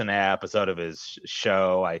most recent episode of his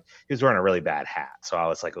show. He was wearing a really bad hat, so I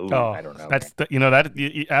was like, "Ooh, I don't know." That's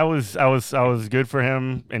I was good for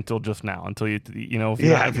him until just now. Until if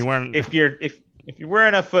you're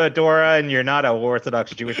wearing a fedora and you're not an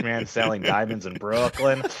Orthodox Jewish man selling diamonds in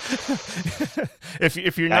Brooklyn,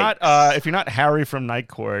 if you're not Harry from Night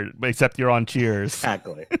Court, except you're on Cheers.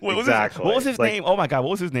 Exactly. What was his name? Oh my God,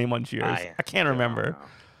 what was his name on Cheers? I can't remember.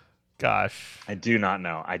 Gosh, I do not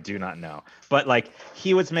know. But like,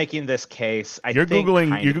 he was making this case. You're googling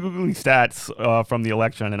stats from the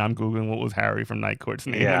election, and I'm googling what was Harry from Night Court's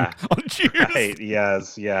name on Cheers. Right.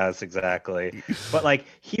 Yes, exactly. But like,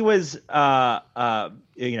 he was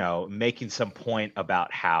making some point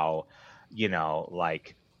about how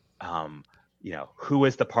who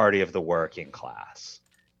is the party of the working class,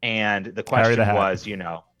 and the question was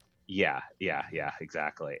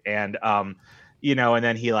exactly. And and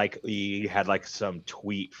then he had like some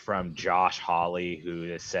tweet from Josh Hawley,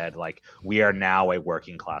 who said, like, we are now a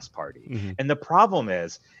working class party. Mm-hmm. And the problem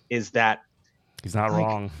is that he's not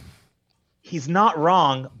wrong. He's not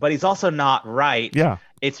wrong, but he's also not right. Yeah.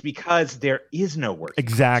 It's because there is no working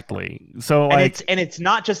exactly. class. So it's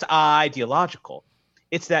not just ideological.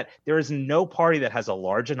 It's that there is no party that has a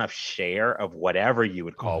large enough share of whatever you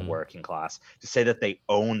would call working class to say that they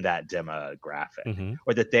own that demographic,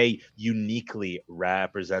 or that they uniquely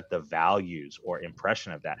represent the values or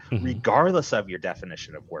impression of that, regardless of your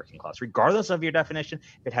definition of working class, regardless of your definition,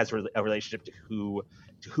 if it has a relationship to who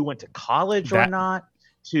went to college or not,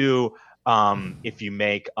 to if you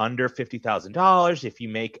make under $50,000, if you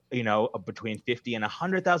make between $50,000 and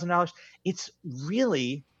 $100,000, it's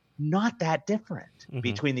really not that different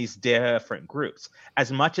between these different groups.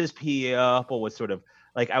 As much as people was sort of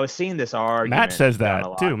like, I was seeing this argument. Matt says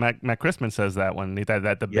that too. Matt Christman says that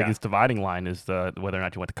that the biggest dividing line is whether or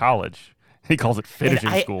not you went to college. He calls it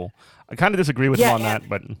finishing school. I kind of disagree with him on that,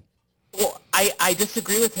 but. Well, I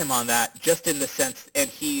disagree with him on that, just in the sense, and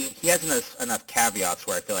he has enough caveats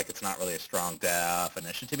where I feel like it's not really a strong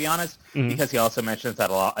definition, to be honest, because he also mentions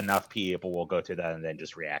that enough people will go to that and then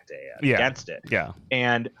just react against it. Yeah.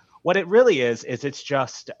 And what it really is it's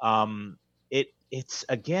just it's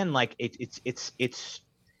again, like it's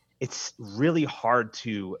really hard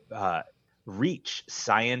to reach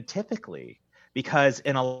scientifically, because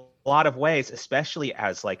in a lot of ways, especially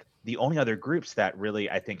as like the only other groups that really,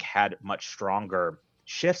 I think, had much stronger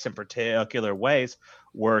shifts in particular ways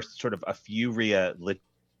were sort of a few religious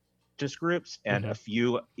groups and a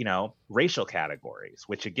few, racial categories,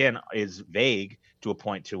 which again is vague to a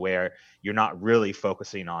point to where you're not really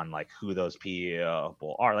focusing on like who those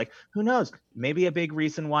people are. Like, who knows? Maybe a big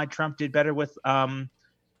reason why Trump did better with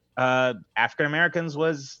African Americans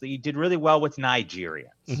was he did really well with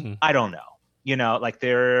Nigerians. I don't know. Like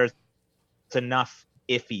there's enough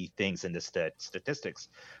iffy things in the statistics.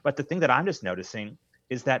 But the thing that I'm just noticing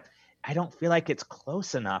is that I don't feel like it's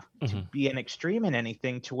close enough to be an extreme in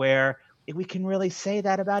anything to where we can really say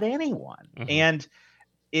that about anyone. And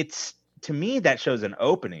it's, to me, that shows an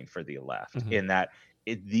opening for the left in that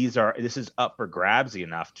this is up for grabs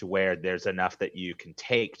enough to where there's enough that you can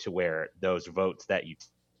take to where those votes that you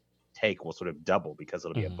take will sort of double because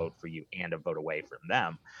it'll be a vote for you and a vote away from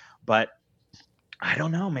them. But I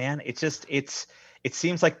don't know, man. It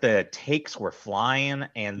seems like the takes were flying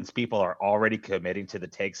and people are already committing to the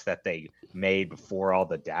takes that they made before all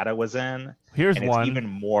the data was in. Here's one. It's even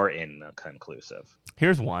more inconclusive.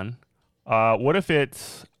 Here's one. What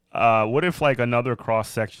if like another cross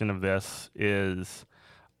section of this is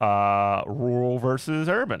rural versus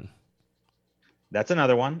urban? That's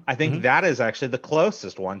another one. I think that is actually the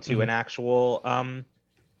closest one to an actual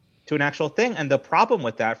thing. And the problem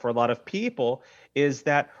with that for a lot of people is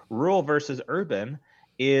that rural versus urban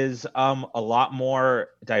is a lot more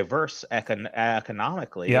diverse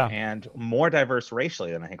economically and more diverse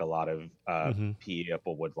racially than I think a lot of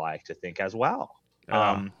people would like to think as well.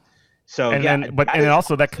 That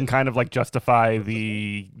can kind of like justify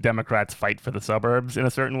the Democrats' fight for the suburbs in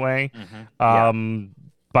a certain way,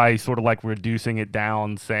 by sort of like reducing it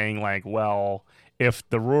down, saying like, well, if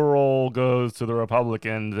the rural goes to the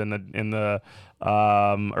Republicans and the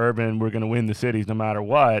urban, we're going to win the cities no matter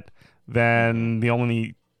what, then the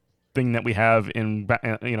only thing that we have in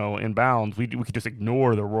bounds, we could just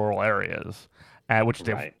ignore the rural areas, which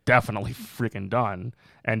they've definitely freaking done,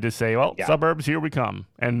 and just say, well, suburbs, here we come.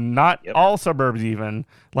 And not all suburbs even,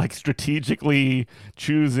 like strategically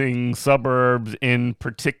choosing suburbs in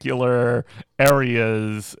particular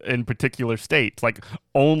areas in particular states, like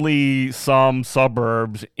only some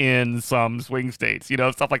suburbs in some swing states,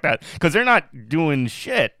 stuff like that. Because they're not doing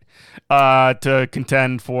shit to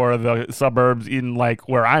contend for the suburbs in like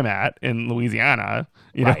where I'm at in Louisiana.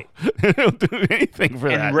 They don't do anything for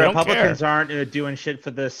that. And Republicans aren't doing shit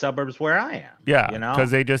for the suburbs where I am. Yeah,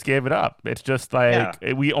 because they just gave it up. It's just like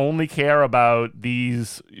we only care about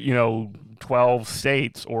these, 12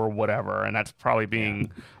 states or whatever, and that's probably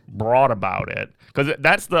being broad about it. Because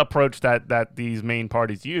that's the approach that these main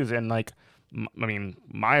parties use. And like, I mean,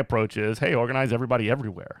 my approach is, hey, organize everybody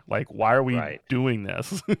everywhere. Like, why are we doing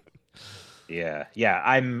this? Yeah.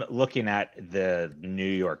 I'm looking at the New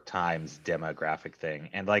York Times demographic thing.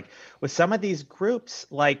 And like with some of these groups,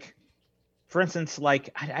 like, for instance, like,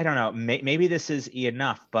 I don't know, maybe this is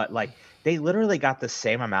enough, but like they literally got the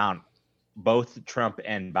same amount. Both Trump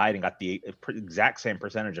and Biden got the exact same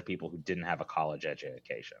percentage of people who didn't have a college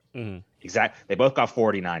education. They both got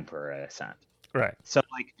 49%. Right. So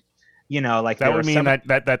like, like that would mean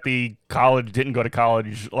that the college didn't go to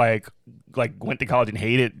college, like went to college and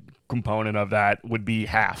hated component of that would be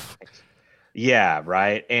half. Yeah,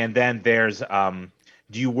 right. And then there's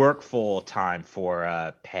do you work full time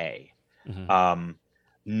for pay?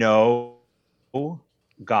 No,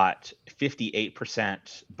 got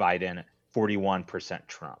 58% Biden, 41%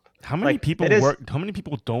 Trump. How many people work? How many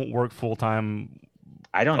people don't work full time?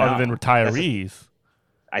 I don't know. Other than retirees.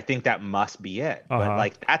 I think that must be it. But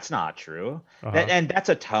like that's not true. And that's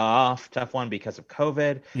a tough one because of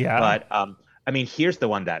COVID. Yeah. But I mean, here's the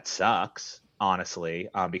one that sucks, honestly,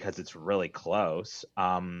 because it's really close.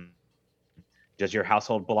 Does your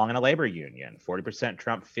household belong in a labor union? 40%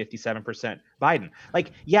 Trump, 57% Biden.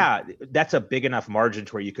 Like, yeah, that's a big enough margin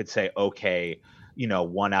to where you could say, okay,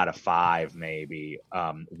 1 out of 5 maybe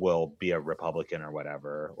will be a Republican or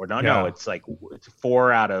whatever. Or no, it's like it's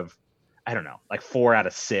 4 out of, I don't know, like 4 out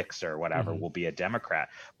of 6 or whatever will be a Democrat.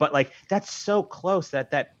 But like, that's so close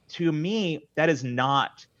that to me, that is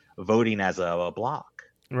not voting as a block.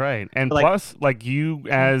 Right. And plus, like you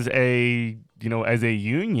as a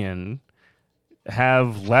union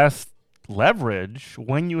have less leverage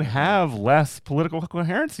when you have less political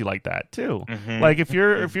coherency like that too. Like if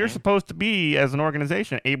you're supposed to be, as an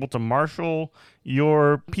organization, able to marshal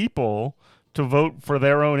your people to vote for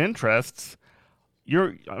their own interests,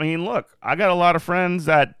 look, I got a lot of friends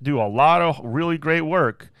that do a lot of really great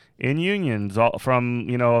work in unions, from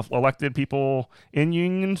elected people in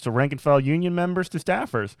unions to rank and file union members to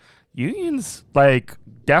staffers. Unions, like,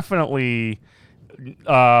 definitely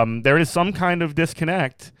there is some kind of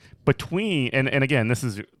disconnect between, and again, this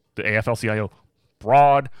is the AFL-CIO,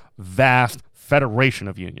 broad, vast federation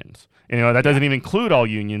of unions. That doesn't even include all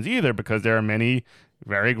unions either, because there are many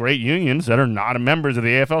very great unions that are not members of the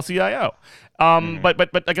AFL-CIO.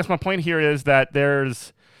 But I guess my point here is that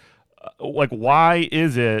there's why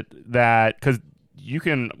is it that, because you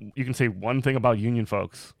can say one thing about union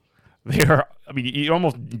folks, you're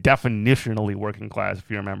almost definitionally working class if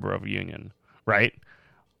you're a member of a union, right?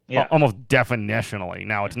 Yeah. Almost definitionally.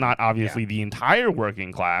 Now, it's not obviously the entire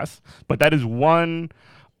working class, but that is one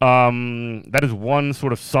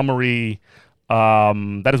sort of summary.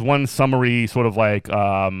 That is one summary sort of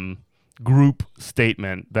group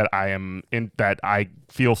statement that I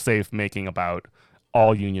feel safe making about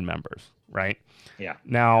all union members, right? Yeah.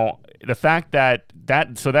 Now, the fact that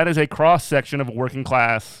is a cross section of a working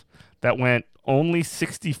class that went only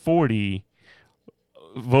 60-40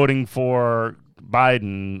 voting for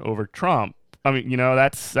Biden over Trump. I mean,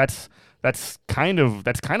 that's kind of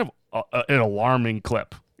an alarming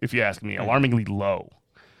clip, if you ask me. Alarmingly low.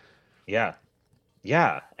 Yeah,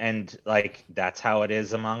 and that's how it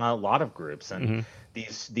is among a lot of groups, and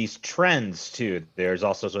these trends too. There's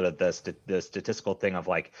also sort of the statistical thing of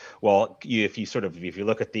if you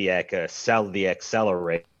look at the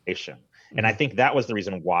acceleration, and I think that was the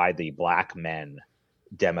reason why the black men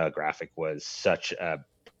demographic was such a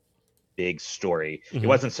big story. It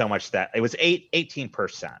wasn't so much that it was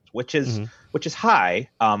 18%, which is high,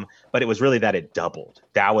 but it was really that it doubled.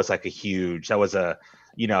 That was so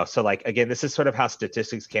again, this is sort of how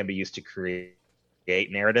statistics can be used to create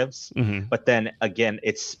narratives. But then again,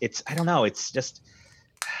 it's I don't know, it's just,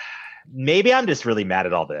 maybe I'm just really mad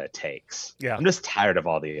at all that it takes. Yeah. I'm just tired of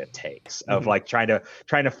all that it takes of trying to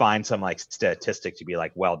find some statistic to be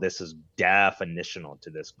well, this is definitional to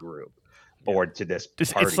this group or to this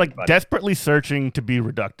party. It's desperately searching to be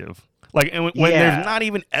reductive. When there's not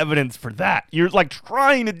even evidence for that. You're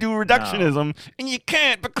trying to do reductionism and you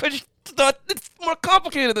can't, because it's more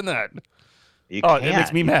complicated than that. You can't. It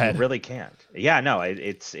makes me mad. You really can't. Yeah, no,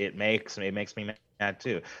 it makes me mad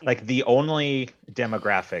too. The only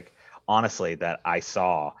demographic, honestly, that I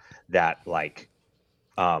saw that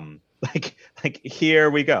here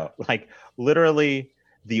we go. Literally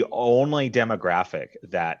the only demographic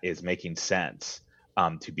that is making sense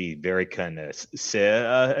to be very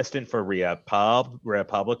consistent for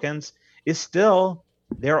Republicans is still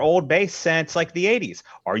their old base since the 80s.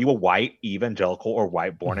 Are you a white evangelical or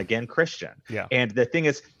white born again Christian? Yeah. And the thing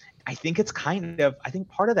is, I think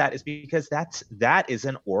part of that is because that is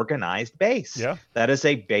an organized base. Yeah. That is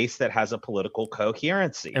a base that has a political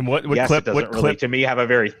coherency. And it doesn't really to me have a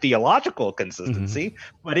very theological consistency,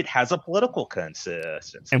 but it has a political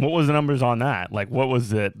consistency. And what was the numbers on that? What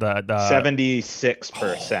was it? The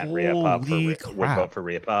 76% would vote for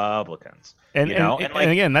Republicans. And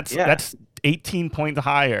again, that's 18 points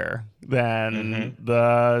higher than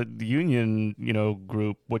the union,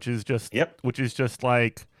 group, which is just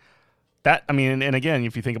that. I mean, and again,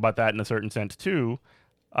 if you think about that in a certain sense too,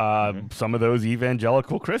 some of those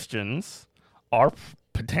evangelical Christians are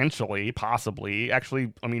possibly,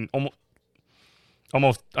 actually, I mean,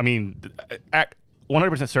 almost, I mean,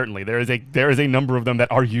 100% certainly there is a number of them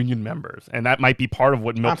that are union members, and that might be part of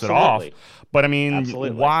what milks it off. But I mean,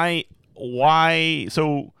 why?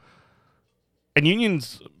 So, and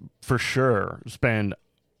unions for sure spend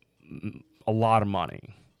a lot of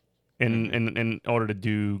money in order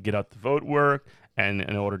to get out the vote work, and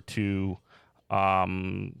in order to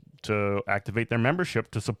activate their membership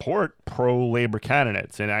to support pro-labor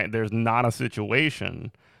candidates. And there's not a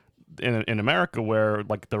situation in America where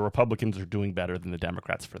the Republicans are doing better than the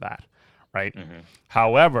Democrats for that, right?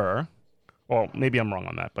 However, well, maybe I'm wrong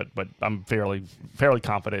on that, but I'm fairly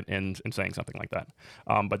confident in saying something like that.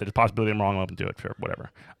 But there's a possibility I'm wrong. I'm open to it. Sure, whatever.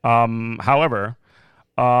 However,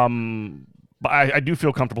 but I do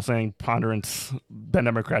feel comfortable saying ponderance that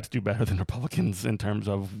Democrats do better than Republicans in terms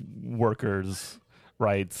of workers'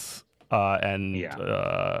 rights, and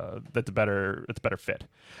that's a better fit.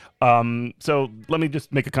 So let me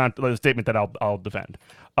just make a statement that I'll defend.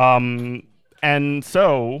 And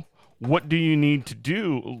so, what do you need to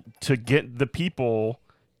do to get the people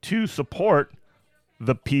to support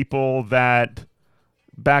the people that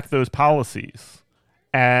back those policies?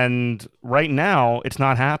 And right now, it's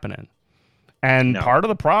not happening. And part of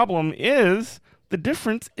the problem is the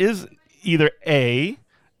difference is either A,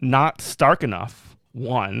 not stark enough,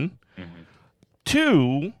 one,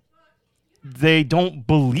 two, they don't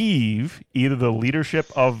believe either the leadership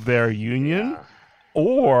of their union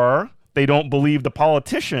or they don't believe the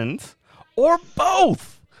politicians, or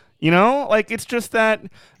both. It's just that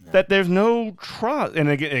there's no trust. And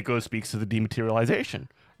again, speaks to the dematerialization,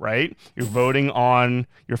 right? You're voting on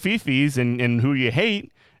your fifis and who you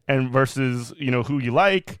hate, and versus who you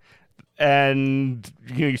like, and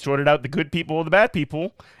you sorted out the good people or the bad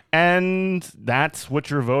people, and that's what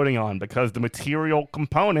you're voting on, because the material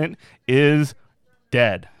component is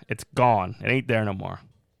dead. It's gone. It ain't there no more.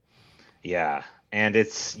 Yeah, and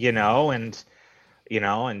it's and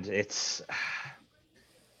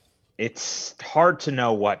it's hard to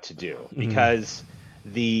know what to do, because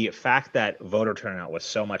the fact that voter turnout was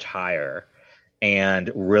so much higher,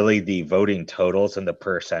 and really the voting totals and the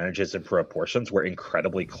percentages and proportions were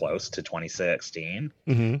incredibly close to 2016,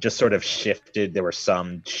 just sort of shifted. There were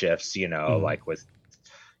some shifts, like with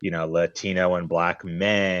Latino and Black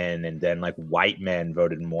men, and then like white men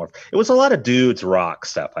voted more. It was a lot of dudes rock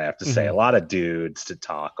stuff, I have to say. A lot of dudes to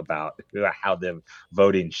talk about how the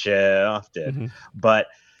voting shifted. But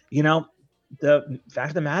the fact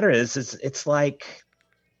of the matter is it's like,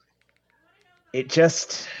 it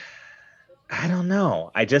just, I don't know.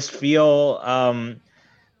 I just feel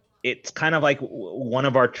it's kind of like one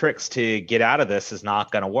of our tricks to get out of this is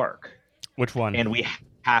not going to work. Which one? And we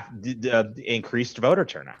have increased voter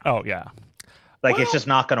turnout. Oh, yeah. It's just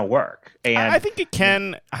not going to work. And I think it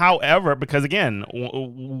can, however, because again,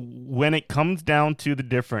 when it comes down to the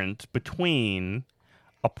difference between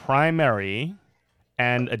a primary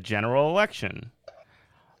and a general election,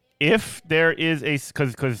 if there is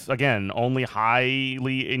because again, only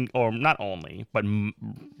highly or not only, but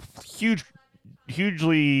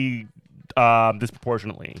hugely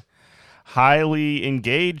disproportionately highly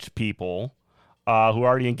engaged people who are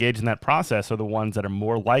already engaged in that process are the ones that are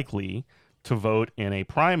more likely to vote in a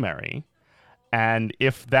primary. And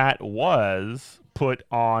if that was put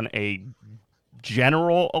on a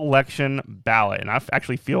general election ballot, and I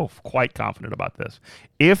actually feel quite confident about this,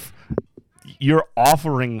 if you're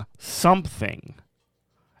offering something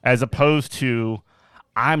as opposed to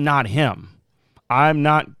I'm not him, I'm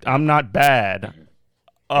not bad,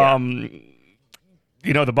 the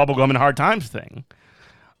bubblegum and hard times thing,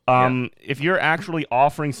 if you're actually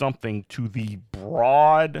offering something to the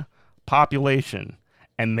broad population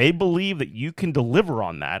and they believe that you can deliver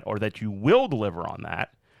on that, or that you will deliver on that,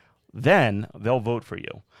 then they'll vote for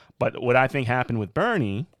you. But what I think happened with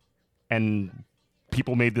Bernie, and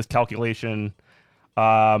people made this calculation,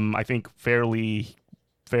 I think fairly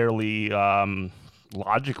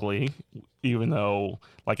logically, even though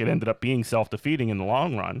it ended up being self-defeating in the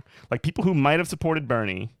long run. Like, people who might have supported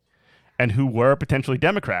Bernie and who were potentially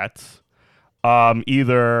Democrats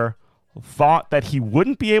either thought that he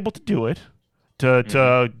wouldn't be able to do it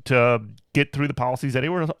to get through the policies that he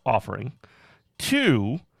was offering.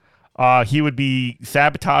 Two, he would be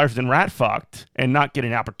sabotaged and rat-fucked and not get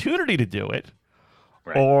an opportunity to do it.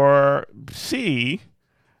 Right. Or C,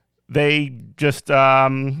 they just they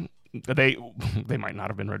might not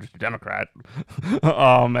have been registered Democrat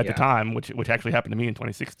at the time, which actually happened to me in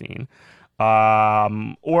 2016.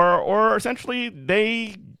 Or essentially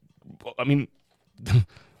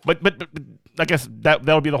but I guess that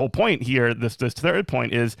would be the whole point here. This third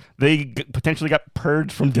point is they potentially got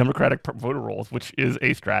purged from Democratic voter rolls, which is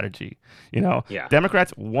a strategy.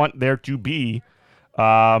 Democrats want there to be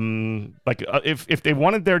if they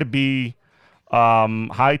wanted there to be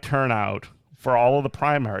high turnout for all of the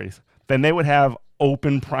primaries, then they would have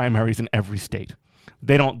open primaries in every state.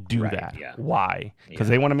 They don't do that. Yeah. Why? Because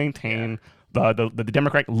they want to maintain the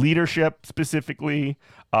Democratic leadership specifically,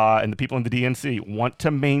 and the people in the DNC want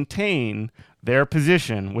to maintain their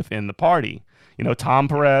position within the party. Tom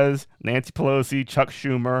Perez, Nancy Pelosi, Chuck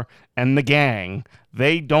Schumer, and the gang,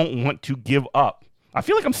 they don't want to give up. I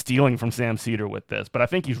feel like I'm stealing from Sam Seder with this, but I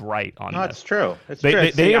think he's right on this. No, it's true. It's true.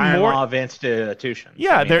 It's the iron law of institutions.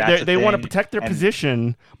 Yeah, they want to protect their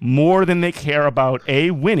position more than they care about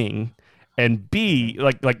A, winning, and B,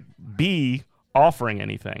 B, offering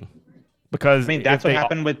anything. Because that's what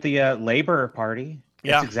happened with the Labor Party.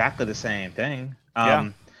 It's exactly the same thing.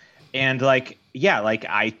 And I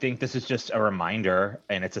think this is just a reminder,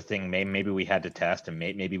 and it's a thing maybe we had to test, and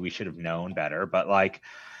maybe we should have known better. But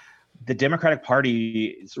the Democratic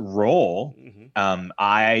Party's role,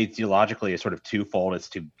 ideologically, is sort of twofold. It's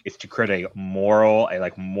to create a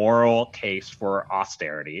moral case for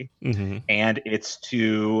austerity, and it's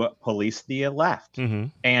to police the left.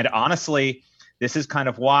 And honestly, this is kind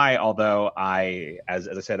of why, although as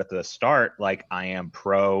I said at the start, I am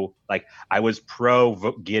I was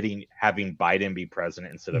pro having Biden be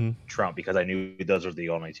president instead of Trump, because I knew those were the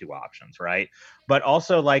only two options, right? But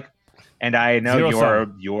also and I know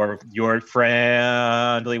you're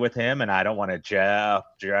friendly with him, and I don't want to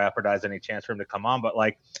jeopardize any chance for him to come on, but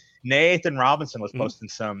Nathan Robinson was posting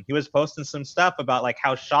some stuff about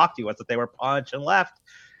how shocked he was that they were punching left.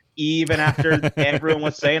 even after everyone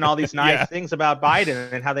was saying all these nice things about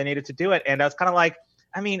Biden and how they needed to do it. And I was kind of like,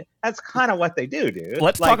 I mean, that's kind of what they do, dude.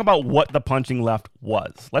 Let's talk about what the punching left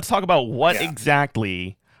was. Let's talk about what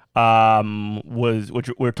exactly was what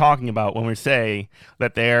we're talking about when we say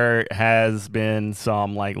that there has been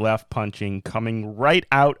some like left punching coming right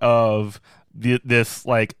out of this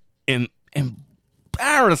like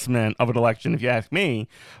embarrassment of an election, if you ask me,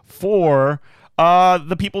 for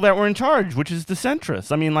the people that were in charge, which is the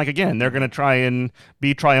centrists. I mean, like, again, they're going to try and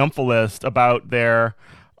be triumphalist about their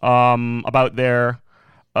like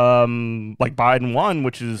Biden won,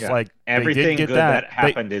 which is like everything good that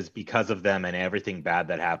happened is because of them, and everything bad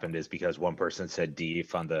that happened is because one person said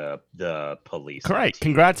defund the police. Correct.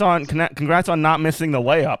 Congrats on not missing the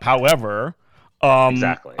layup. However,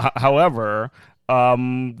 exactly. However,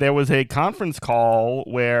 there was a conference call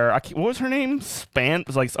where what was her name? Somebody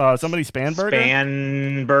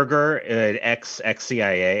Spanberger. Spanberger, ex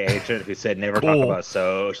CIA agent who said never talk about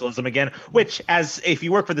socialism again. Which, as if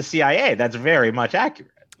you work for the CIA, that's very much accurate.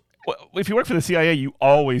 Well, if you work for the CIA, you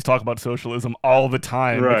always talk about socialism all the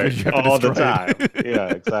time. Right, you have all the time. Yeah,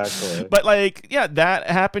 exactly. But that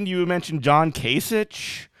happened. You mentioned John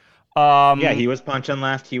Kasich. He was punching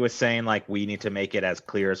left. He was saying like we need to make it as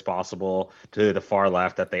clear as possible to the far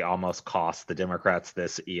left that they almost cost the Democrats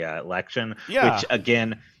this election. Yeah. Which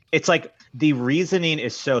again, it's like the reasoning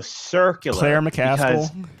is so circular.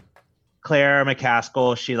 Claire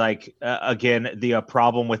McCaskill, she again, the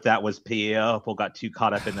problem with that was people got too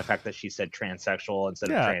caught up in the fact that she said transsexual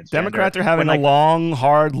instead of transgender. Democrats are having a long,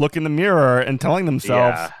 hard look in the mirror and telling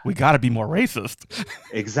themselves, we got to be more racist.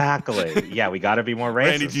 Exactly. Yeah, we got to be more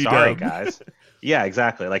racist. Sorry, guys. Yeah,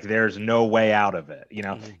 exactly. Like, there's no way out of it. You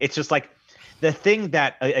know, it's just like the thing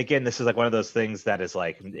that, again, this is like one of those things that is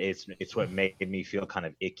like, it's what made me feel kind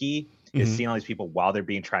of icky. Is seeing all these people while they're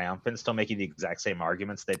being triumphant still making the exact same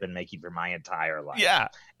arguments they've been making for my entire life. Yeah.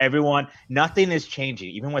 Nothing is changing,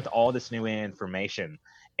 even with all this new information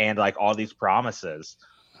and like all these promises.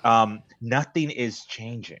 Nothing is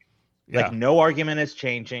changing. Yeah. Like, no argument is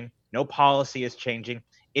changing. No policy is changing.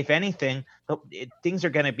 If anything, things are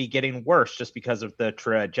going to be getting worse just because of the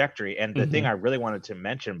trajectory. And the thing I really wanted to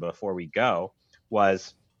mention before we go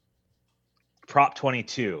was Prop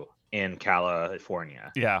 22 in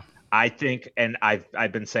California. Yeah. I think, and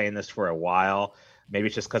I've been saying this for a while. Maybe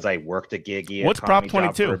it's just because I worked a gig What's Prop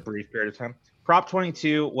 22 for a brief period of time. Prop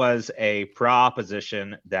 22 was a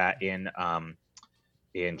proposition that in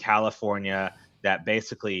California that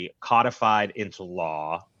basically codified into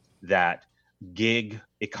law that gig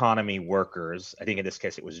economy workers, I think in this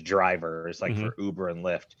case it was drivers, like for Uber and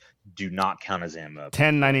Lyft, do not count as immigrants.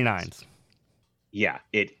 1099s. Yeah,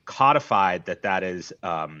 it codified that is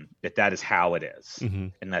how it is,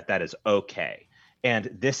 and that is okay.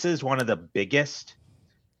 And this is one of the biggest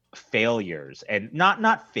failures, and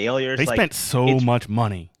not failures. They spent so much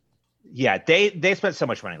money. Yeah, they spent so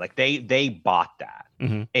much money. Like they bought that,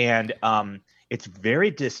 and it's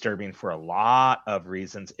very disturbing for a lot of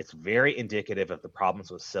reasons. It's very indicative of the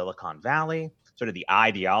problems with Silicon Valley, sort of the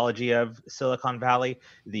ideology of Silicon Valley,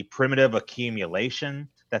 the primitive accumulation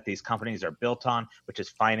that these companies are built on, which is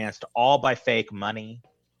financed all by fake money,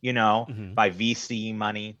 by VC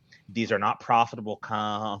money. These are not profitable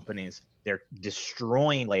companies. They're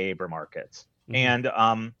destroying labor markets. And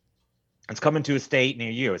it's coming to a state near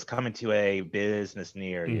you. It's coming to a business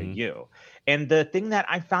near you. And the thing that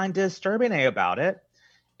I find disturbing about it,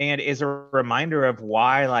 and is a reminder of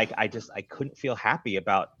why, like, I couldn't feel happy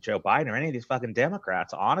about Joe Biden or any of these fucking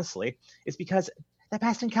Democrats, honestly, is because that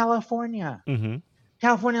passed in California.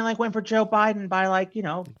 California went for Joe Biden by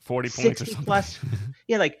 40 60 points or something. Plus.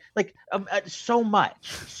 Yeah, so much.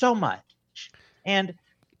 And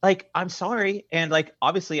I'm sorry. And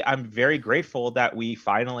obviously I'm very grateful that we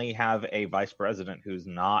finally have a vice president who's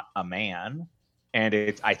not a man.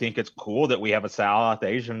 And I think it's cool that we have a South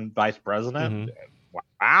Asian vice president.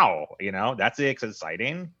 Wow. That's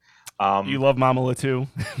exciting. You love Mamala too.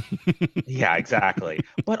 Yeah, exactly.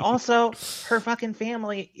 But also her fucking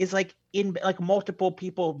family is in multiple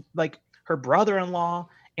people, her brother-in-law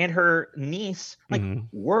and her niece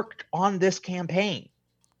worked on this campaign.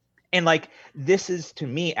 And this is, to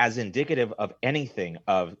me, as indicative of anything,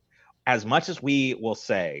 of as much as we will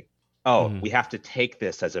say, we have to take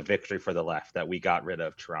this as a victory for the left that we got rid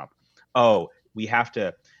of Trump. We have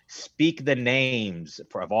to speak the names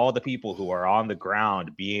of all the people who are on the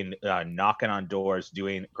ground being knocking on doors,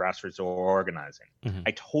 doing grassroots organizing.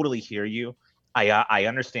 I totally hear you. I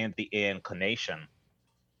understand the inclination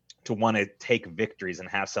to want to take victories and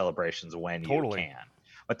have celebrations when you can.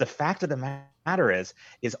 But the fact of the matter is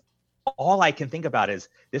all I can think about is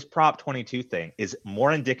this Prop 22 thing is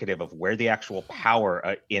more indicative of where the actual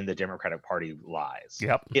power in the Democratic Party lies.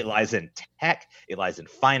 Yep. It lies in tech, it lies in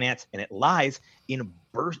finance, and it lies in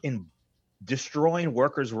destroying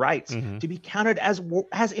workers' rights to be counted as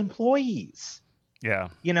employees. Yeah.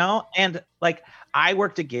 You know, and like I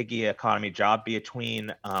worked a gig economy job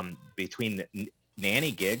between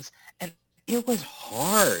nanny gigs, and it was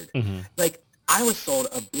hard. Like I was sold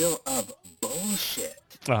a bill of bullshit.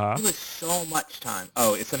 It was so much time.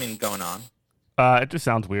 Oh, is something going on? It just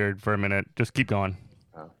sounds weird for a minute. Just keep going.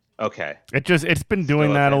 Oh, okay. It's been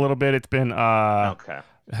doing that a little bit. It's been okay.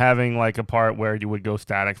 Having like a part where you would go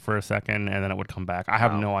static for a second and then it would come back. I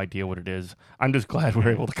have no idea what it is. I'm just glad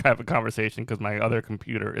we're able to have a conversation because my other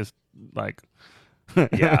computer is like,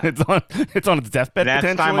 yeah, it's on its deathbed.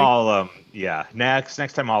 Next time I'll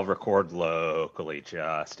next time I'll record locally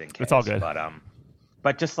just in case. It's all good.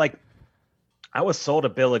 But just like I was sold a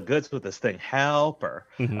bill of goods with this thing, Helper,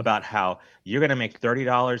 about how you're gonna make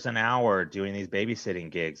 $30 an hour doing these babysitting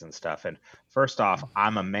gigs and stuff. And first off,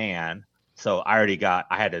 I'm a man. So I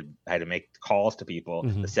had to make calls to people.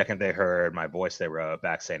 The second they heard my voice, they wrote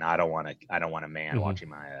back saying, I don't want a man watching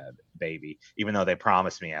my baby, even though they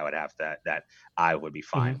promised me I would have that I would be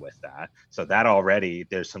fine with that. So that already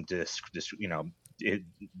there's some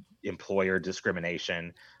employer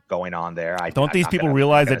discrimination going on there. Don't these people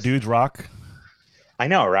realize that dudes rock? I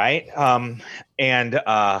know, right? Maybe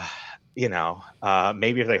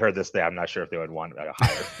if they heard this, I'm not sure if they would want to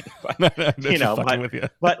hire me, but,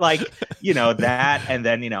 but like, that, and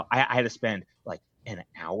then, I had to spend like an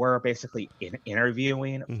hour basically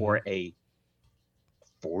interviewing for a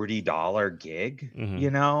 $40 gig,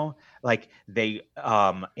 like they,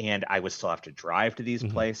 and I would still have to drive to these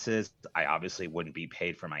places. I obviously wouldn't be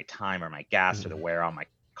paid for my time or my gas or the wear on my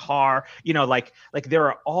car, like there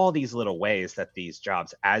are all these little ways that these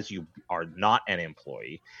jobs, as you are not an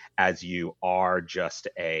employee, as you are just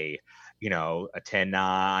a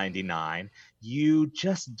 1099, you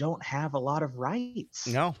just don't have a lot of rights.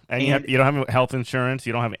 No, and you don't have health insurance,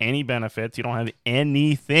 you don't have any benefits, you don't have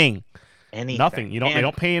anything. Nothing. They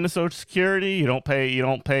don't pay into Social Security, you don't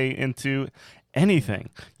pay into anything.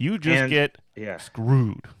 You just get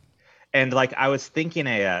screwed. And like I was thinking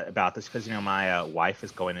about this because my wife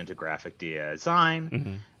is going into graphic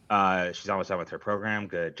design. She's almost done with her program.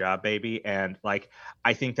 Good job, baby. And like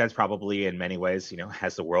I think that's probably in many ways,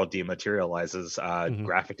 as the world dematerializes,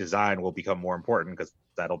 graphic design will become more important because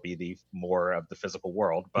that'll be the more of the physical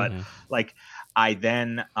world. But like I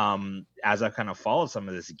then, as I kind of followed some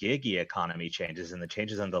of this giggy economy changes and the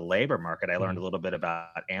changes in the labor market, I learned a little bit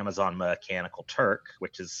about Amazon Mechanical Turk,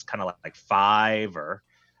 which is kind of like Fiverr.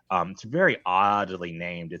 It's very oddly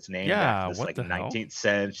named. It's named after this like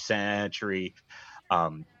 19th century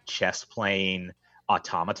chess playing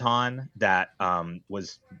automaton that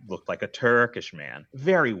looked like a Turkish man.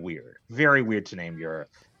 Very weird to name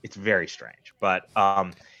it's very strange. But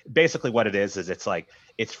basically what it is it's like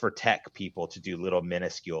it's for tech people to do little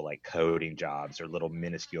minuscule like coding jobs or little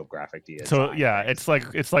minuscule graphic design. So yeah, it's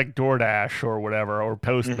like DoorDash or whatever, or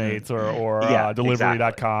Postmates or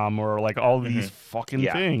Delivery.com or like all these fucking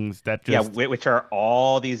things that just which are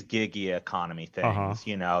all these giggy economy things.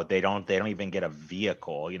 They don't even get a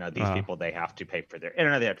vehicle. These people, they have to pay for their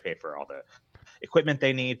internet, they have to pay for all the equipment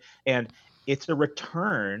they need, and it's a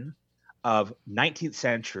return of 19th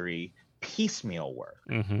century piecemeal work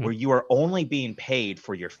where you are only being paid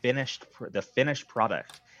for the finished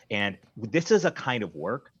product. And this is a kind of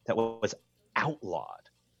work that was outlawed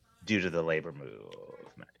due to the labor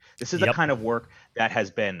movement. This is the kind of work that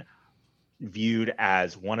has been viewed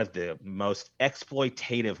as one of the most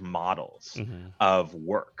exploitative models of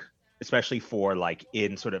work, especially for like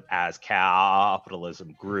in sort of as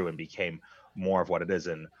capitalism grew and became more of what it is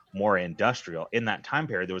and more industrial. In that time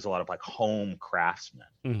period, there was a lot of like home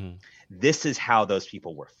craftsmen. This is how those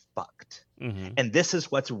people were fucked. And this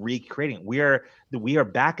is what's recreating. We are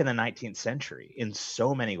back in the 19th century in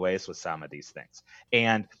so many ways with some of these things.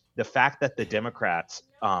 And the fact that the Democrats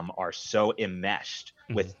are so enmeshed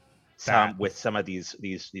with some of these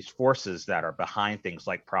forces that are behind things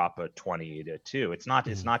like Prop 22. It's not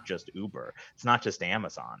just Uber, it's not just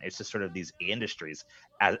Amazon, it's just sort of these industries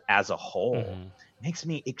as a whole. Makes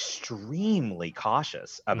me extremely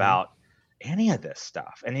cautious about any of this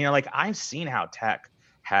stuff. And like I've seen how tech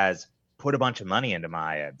has put a bunch of money into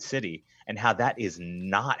my city and how that is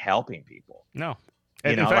not helping people. No.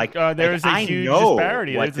 And in fact, there's a huge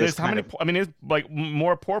disparity. There's how many? There's like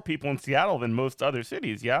more poor people in Seattle than most other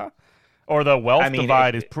cities. Yeah. Or the wealth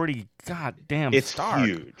divide is pretty goddamn stark.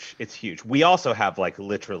 It's huge. We also have like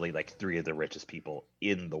literally like 3 of the richest people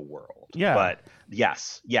in the world. Yeah.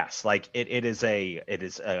 Yes. Like it is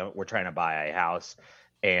we're trying to buy a house,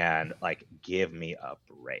 and like, give me a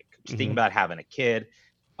break. Just thinking about having a kid.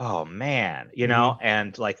 Oh man,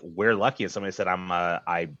 and like, we're lucky. As somebody said,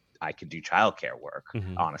 I could do childcare work,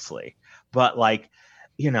 honestly. But like,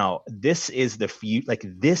 this is the few, like,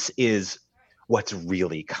 this is what's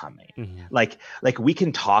really coming. Like we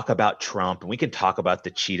can talk about Trump and we can talk about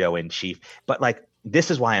the Cheeto in chief, but like,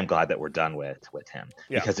 this is why I'm glad that we're done with him,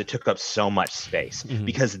 because it took up so much space.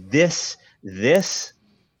 Because this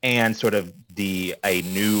and sort of a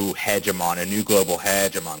new global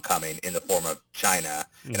hegemon coming in the form of China.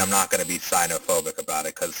 And I'm not going to be xenophobic about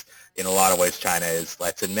it, because in a lot of ways China is,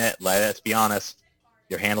 let's be honest,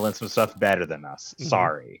 you're handling some stuff better than us.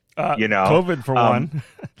 Sorry. COVID for one.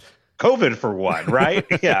 COVID for one, right?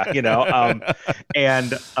 Yeah,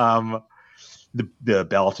 and the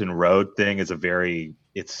Belt and Road thing is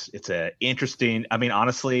it's a interesting. I mean,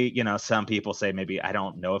 honestly, some people say, maybe, I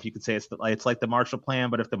don't know if you could say it's like the Marshall Plan,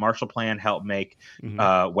 but if the Marshall Plan helped make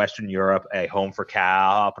Western Europe a home for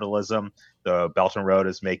capitalism, the Belt and Road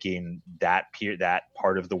is making that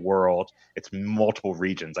part of the world. It's multiple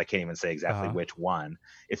regions. I can't even say exactly which one.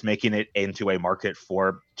 It's making it into a market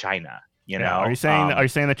for China. Are you saying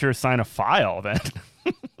that you're a Sinophile then?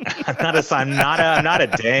 I'm not a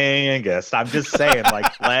Dangist. I'm just saying,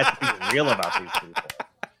 like, let's be real about these people.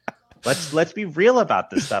 Let's be real about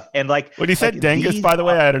this stuff. And like, when you said Dingus, by the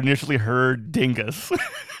way, I had initially heard Dingus.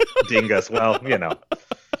 Dingus. Well,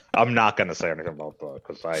 I'm not going to say anything about that,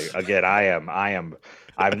 because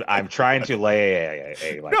I'm trying to lay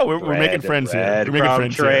a like, no, we're making friends here. We're making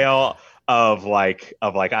friends trail. Here. Of like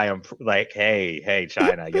I am like, hey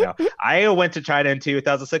China, I went to China in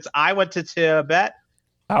 2006. I went to Tibet.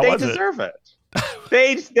 They deserve it.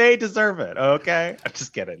 They deserve it. Okay, I'm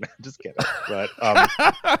just kidding. But I'm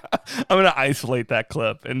gonna isolate that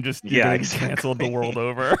clip and just cancel the world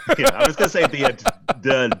over. I was gonna say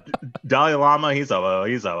the Dalai Lama. He's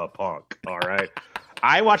a punk. All right.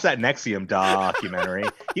 I watched that NXIVM documentary.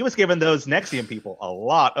 He was giving those NXIVM people a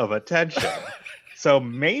lot of attention. So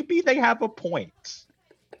maybe they have a point.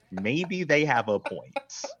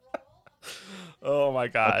 Oh my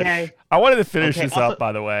gosh. Okay. I wanted to finish this up,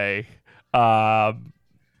 by the way,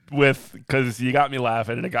 because you got me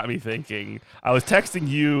laughing and it got me thinking. I was texting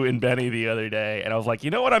you and Benny the other day, and I was like,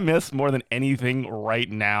 you know what I miss more than anything right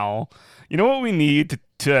now? You know what we need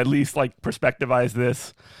to at least like perspectivize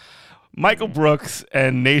this? Michael Brooks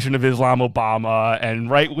and Nation of Islam Obama and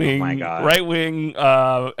right wing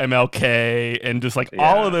MLK and just like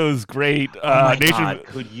all of those great God.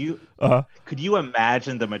 Could you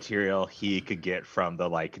imagine the material he could get from the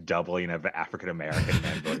like doubling of African American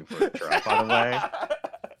men voting for Trump, by the way?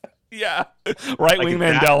 Yeah. Right wing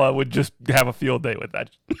Mandela would just have a field day with that.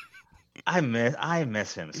 I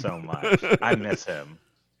miss him so much. I miss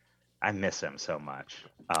him so much.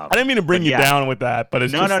 I didn't mean to bring you down with that, but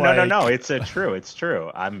it's no. It's true. It's true.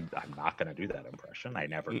 I'm not going to do that impression. I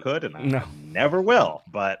never could, and I never will.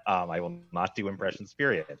 But I will not do impressions.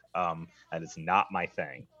 Period. That is not my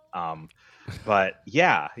thing. But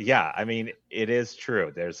yeah. I mean, it is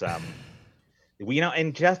true. There's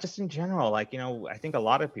and just in general, like, I think a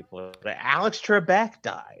lot of people. Alex Trebek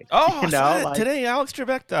died. Oh, today Alex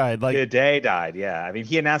Trebek died. Like today died. Yeah, I mean,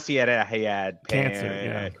 he announced he had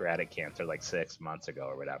pancreatic cancer like 6 months ago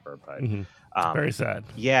or whatever. But very sad.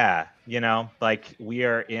 Yeah, like, we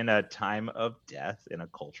are in a time of death, in a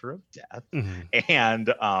culture of death,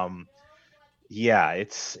 and yeah,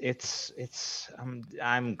 it's.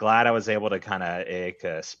 I'm glad I was able to kind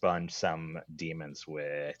of sponge some demons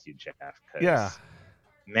with you, Jeff. Yeah,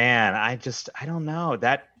 man, I don't know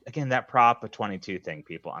that. Again, that Prop 22 thing,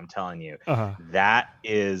 people. I'm telling you, that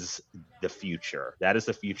is the future. That is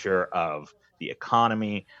the future of the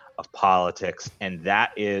economy, of politics, and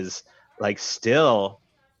that is like still.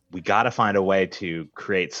 We got to find a way to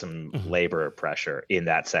create some labor pressure in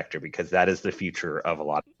that sector, because that is the future of a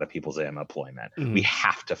lot of people's employment. We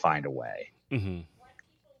have to find a way. And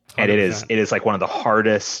it is like one of the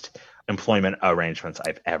hardest employment arrangements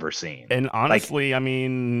I've ever seen. And honestly, I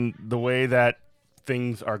mean, the way that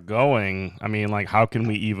things are going, I mean, like, how can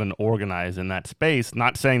we even organize in that space?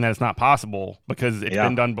 Not saying that it's not possible, because it's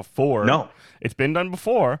been done before. No, it's been done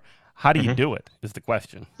before. How do you do it is the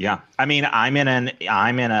question. Yeah. I mean, I'm in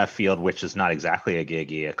a field which is not exactly a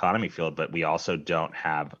gig economy field, but we also don't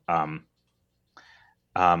have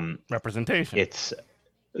representation.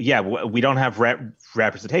 We don't have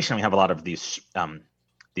representation. We have a lot of these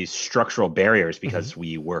these structural barriers because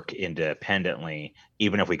we work independently.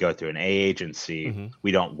 Even if we go through an agency,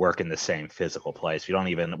 we don't work in the same physical place. We're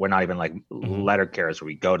not even like letter carriers where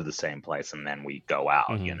we go to the same place and then we go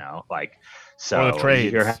out, you know, like, so you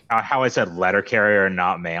hear how I said letter carrier and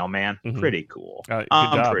not mailman. Pretty cool.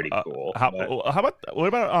 Pretty cool. How about, what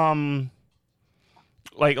about,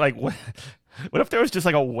 like what if there was just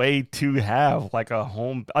like a way to have like a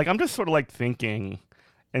home, like I'm just sort of like thinking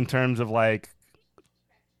in terms of like,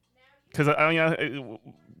 because I mean,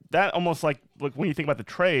 that almost like when you think about the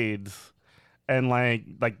trades, and like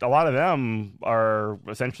a lot of them are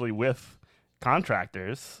essentially with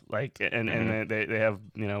contractors, like, and they have,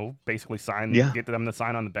 you know, basically get them to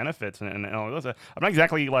sign on the benefits and all those. I'm not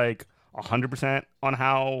exactly like 100% on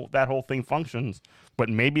how that whole thing functions, but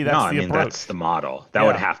maybe that's the approach. That's the model. That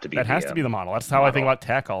would have to be. That has to be the model. That's how I think about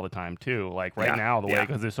tech all the time too. Like right now, the way,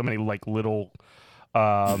 because there's so many like little,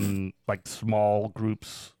 like small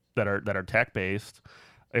groups that are tech based,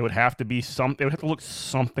 it would have to be it would have to look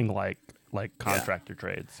something like contractor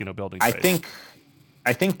trades, you know, building trades.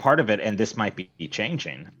 I think part of it, and this might be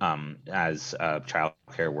changing as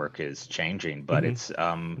childcare work is changing, but it's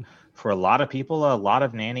for a lot of people, a lot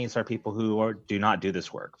of nannies are people who do not do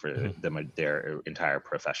this work for their entire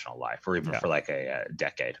professional life, or even for like a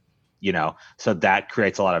decade. You know, so that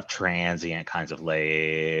creates a lot of transient kinds of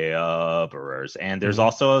laborers, and there's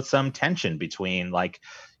also some tension between, like,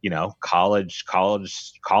 you know, college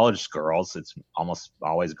girls. It's almost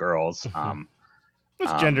always girls.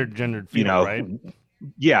 It's gendered field, you know, right?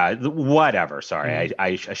 Yeah, whatever. Sorry,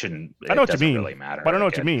 I shouldn't. I know what you mean. Really matter. But I don't know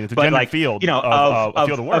what you mean. It's a gendered field. You know, of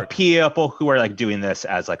field of work. Of people who are like doing this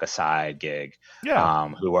as like a side gig. Yeah.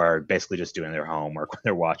 Who are basically just doing their homework when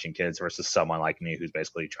they're watching kids, versus someone like me who's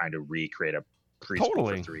basically trying to recreate a preschool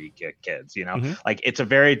for 3 kids. You know, like it's a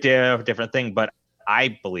very different thing, but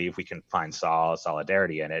I believe we can find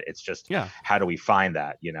solidarity in it. It's just, how do we find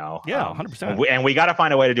that, you know? Yeah, 100%. And we got to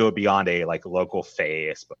find a way to do it beyond a like local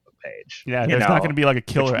Facebook page. Yeah, there's not going to be like a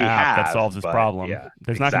killer app that solves this problem. Yeah,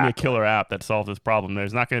 there's not going to be a killer app that solves this problem.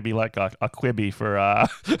 There's not going to be like a Quibi for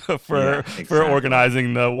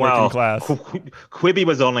organizing the working class. Quibi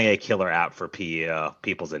was only a killer app for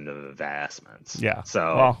people's investments. Yeah.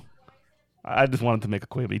 So. Well, I just wanted to make a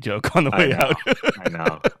Quibi joke on the way out. I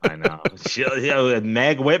know.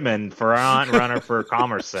 Meg Whitman, front runner for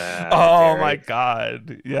Commerce. Oh my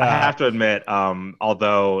God! Yeah, I have to admit,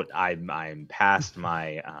 although I'm past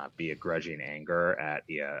my begrudging anger at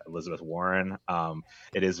Elizabeth Warren,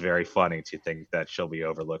 it is very funny to think that she'll be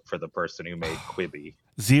overlooked for the person who made Quibi.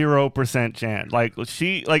 0% chance. Like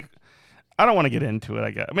I don't want to get into it. I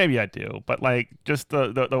guess maybe I do, but like just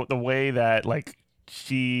the way that like.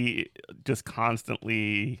 She just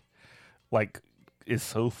constantly like is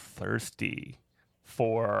so thirsty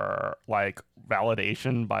for like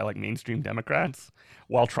validation by like mainstream Democrats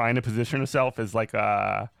while trying to position herself as like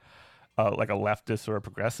a leftist or a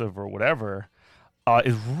progressive or whatever,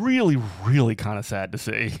 is really, really kind of sad to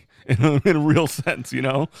see in a real sense, you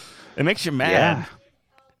know? It makes you mad. Yeah.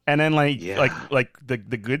 And then like the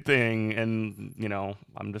good thing, and you know,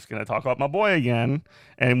 I'm just gonna talk about my boy again,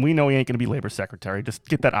 and we know he ain't gonna be labor secretary. Just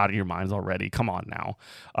get that out of your minds already. Come on now.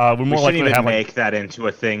 We're more likely to have make that into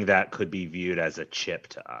a thing that could be viewed as a chip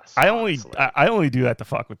to us. I only do that to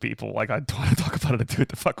fuck with people. Like I don't want to talk about it to do it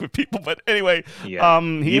to fuck with people. But anyway, you've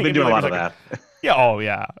been doing a lot of that. Yeah. Oh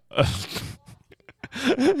yeah.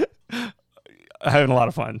 Having a lot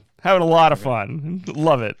of fun.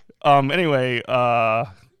 Love it. Anyway,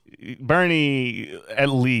 Bernie, at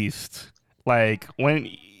least, like, when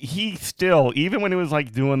he still, even when he was,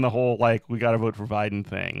 like, doing the whole, like, we gotta vote for Biden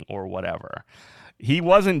thing or whatever, he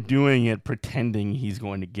wasn't doing it pretending he's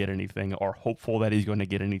going to get anything or hopeful that he's going to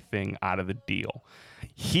get anything out of the deal.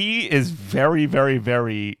 He is very, very,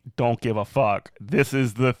 very don't give a fuck. This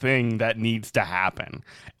is the thing that needs to happen.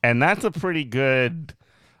 And that's a pretty good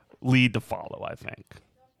lead to follow, I think.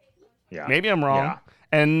 Yeah. Maybe I'm wrong. Yeah.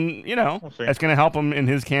 And, you know, it's going to help him in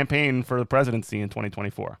his campaign for the presidency in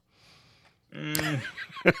 2024. It's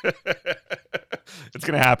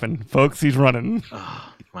going to happen. Folks, he's running.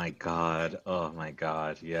 Oh, my God.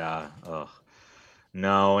 Yeah. Oh.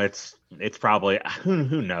 No, it's probably,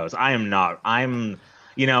 who knows?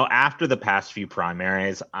 You know, after the past few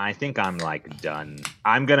primaries, I think I'm like done.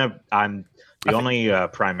 The only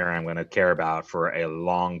primary I'm going to care about for a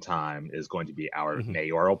long time is going to be our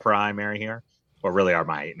mayoral primary here. Or really our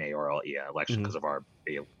mayoral election because of our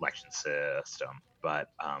election system. But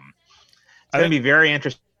it's going to be very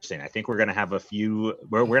interesting. I think we're going to have we're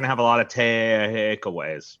going to have a lot of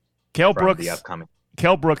takeaways from the upcoming.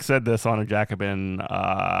 Kel Brooks said this on a Jacobin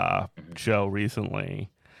show recently,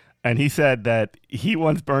 And he said that he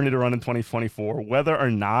wants Bernie to run in 2024, whether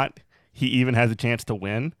or not he even has a chance to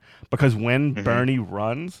win, because when Bernie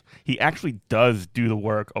runs, he actually does do the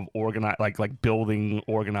work of organize, like building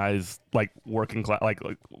organized, like working class,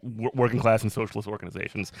 working class and socialist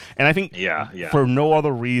organizations. And I think for no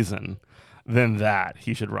other reason than that,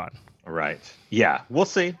 he should run. Right. Yeah. We'll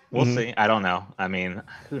see. We'll see. I don't know. I mean,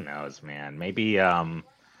 who knows, man? Maybe.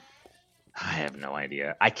 I have no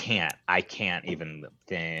idea. I can't even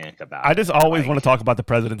think about it. I just always want to talk about the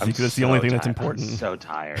presidency because it's the only thing that's important. I'm so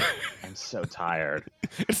tired.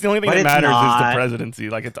 It's the only thing that matters is the presidency.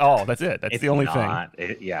 Like, that's it. That's the only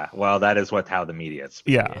thing. Yeah. Well, that is how the media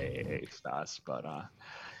speaks us. But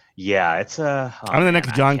it's I'm the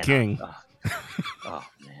next John King. Oh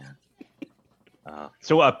man.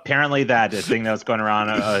 So apparently that thing that was going around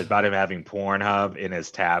about him having Pornhub in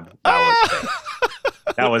his tab,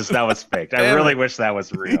 that was fake. That was fake. I really wish that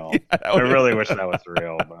was real. I really wish that was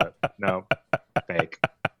real, but no, fake.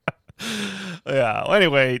 Yeah. Well,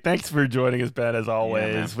 anyway, thanks for joining us, Ben, as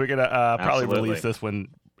always. We're going to probably release this one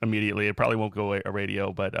immediately. It probably won't go a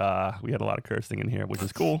radio, but we had a lot of cursing in here, which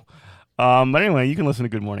is cool. But anyway, you can listen to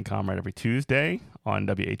Good Morning Comrade every Tuesday on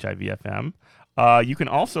WHIV-FM. You can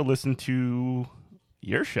also listen to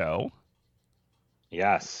your show.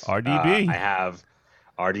 Yes. RDB. I have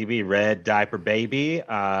RDB, Red Diaper Baby.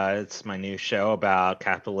 It's my new show about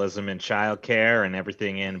capitalism and childcare and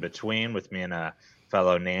everything in between, with me and a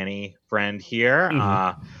fellow nanny friend here.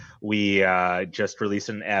 We just released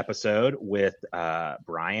an episode with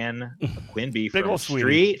Brian Quinby from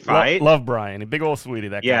Street Fight. Love Brian. A big old sweetie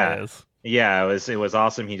that guy is. Yeah, it was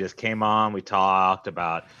awesome. He just came on. We talked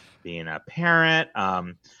about being a parent.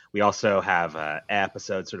 We also have an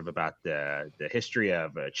episode sort of about the history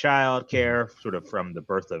of child care, sort of from the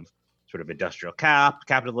birth of sort of industrial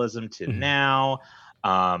capitalism to now.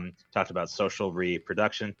 Talked about social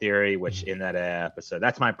reproduction theory, which in that episode,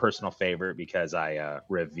 that's my personal favorite because I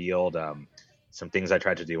revealed some things I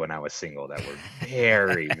tried to do when I was single that were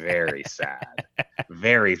very, very sad.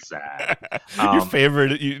 Very sad. Your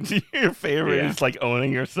favorite is like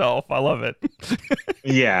owning yourself. I love it.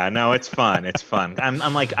 Yeah, no, it's fun. It's fun.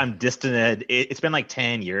 I'm distant. It's been like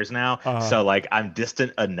 10 years now. So like I'm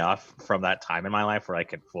distant enough from that time in my life where I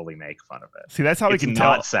can fully make fun of it. See, that's how we can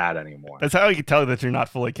tell. It's not sad anymore. That's how you can tell that you're not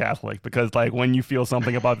fully Catholic, because like when you feel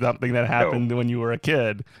something about something that happened when you were a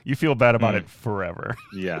kid, you feel bad about it forever.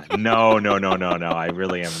 Yeah. No. I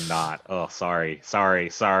really am not. Oh, sorry,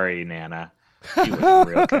 Nana. She was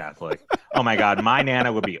real Catholic. Oh my God, my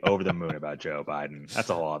Nana would be over the moon about Joe Biden.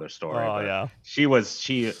 That's a whole other story. Oh yeah. She was.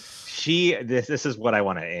 This is what I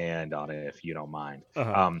want to end on, if you don't mind.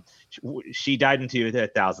 She died in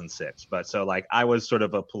 2006, but so like I was sort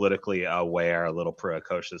of a politically aware, a little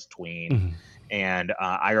precocious tween, and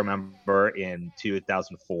I remember in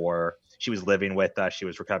 2004 she was living with us. She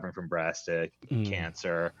was recovering from breast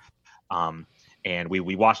cancer. And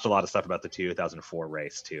we watched a lot of stuff about the 2004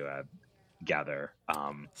 race together.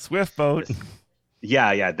 Swift boat.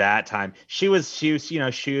 Yeah, that time. She was from,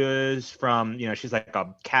 she's like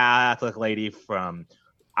a Catholic lady from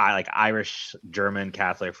Irish German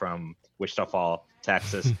Catholic from Wichita Falls,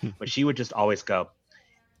 Texas. But she would just always go,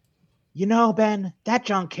 Ben, that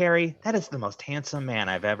John Kerry, that is the most handsome man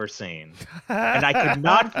I've ever seen. And I could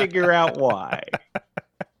not figure out why.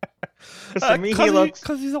 To me, he looks,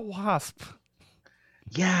 because he's a wasp.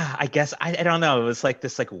 Yeah, I guess I don't know. It was like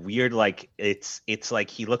this weird it's like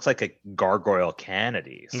he looks like a gargoyle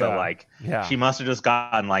Kennedy. So she must have just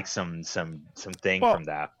gotten some thing from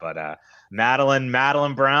that. But Madeline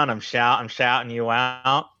Brown, I'm shouting you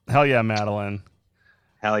out. Hell yeah, Madeline.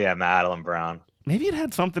 Hell yeah, Madeline Brown. Maybe it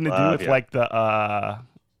had something to do with the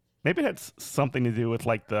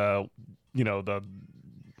the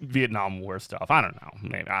Vietnam War stuff. I don't know.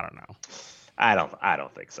 Maybe I don't know. I don't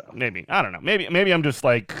think so. Maybe I don't know. Maybe I'm just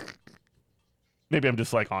on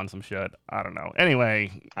some shit. I don't know.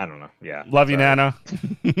 Anyway, I don't know. Yeah. Love you, Nana.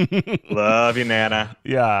 Love you, Nana.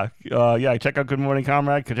 Yeah. Check out Good Morning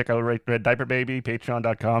Comrade. Check out Red Diaper Baby.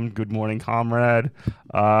 Patreon.com. Good Morning Comrade.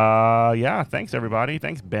 Thanks everybody.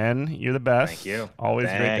 Thanks, Ben. You're the best. Thank you. Always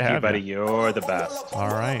great to have you. Thank you, buddy. You're the best. All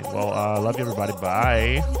right. Well, love you, everybody.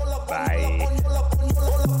 Bye. Bye.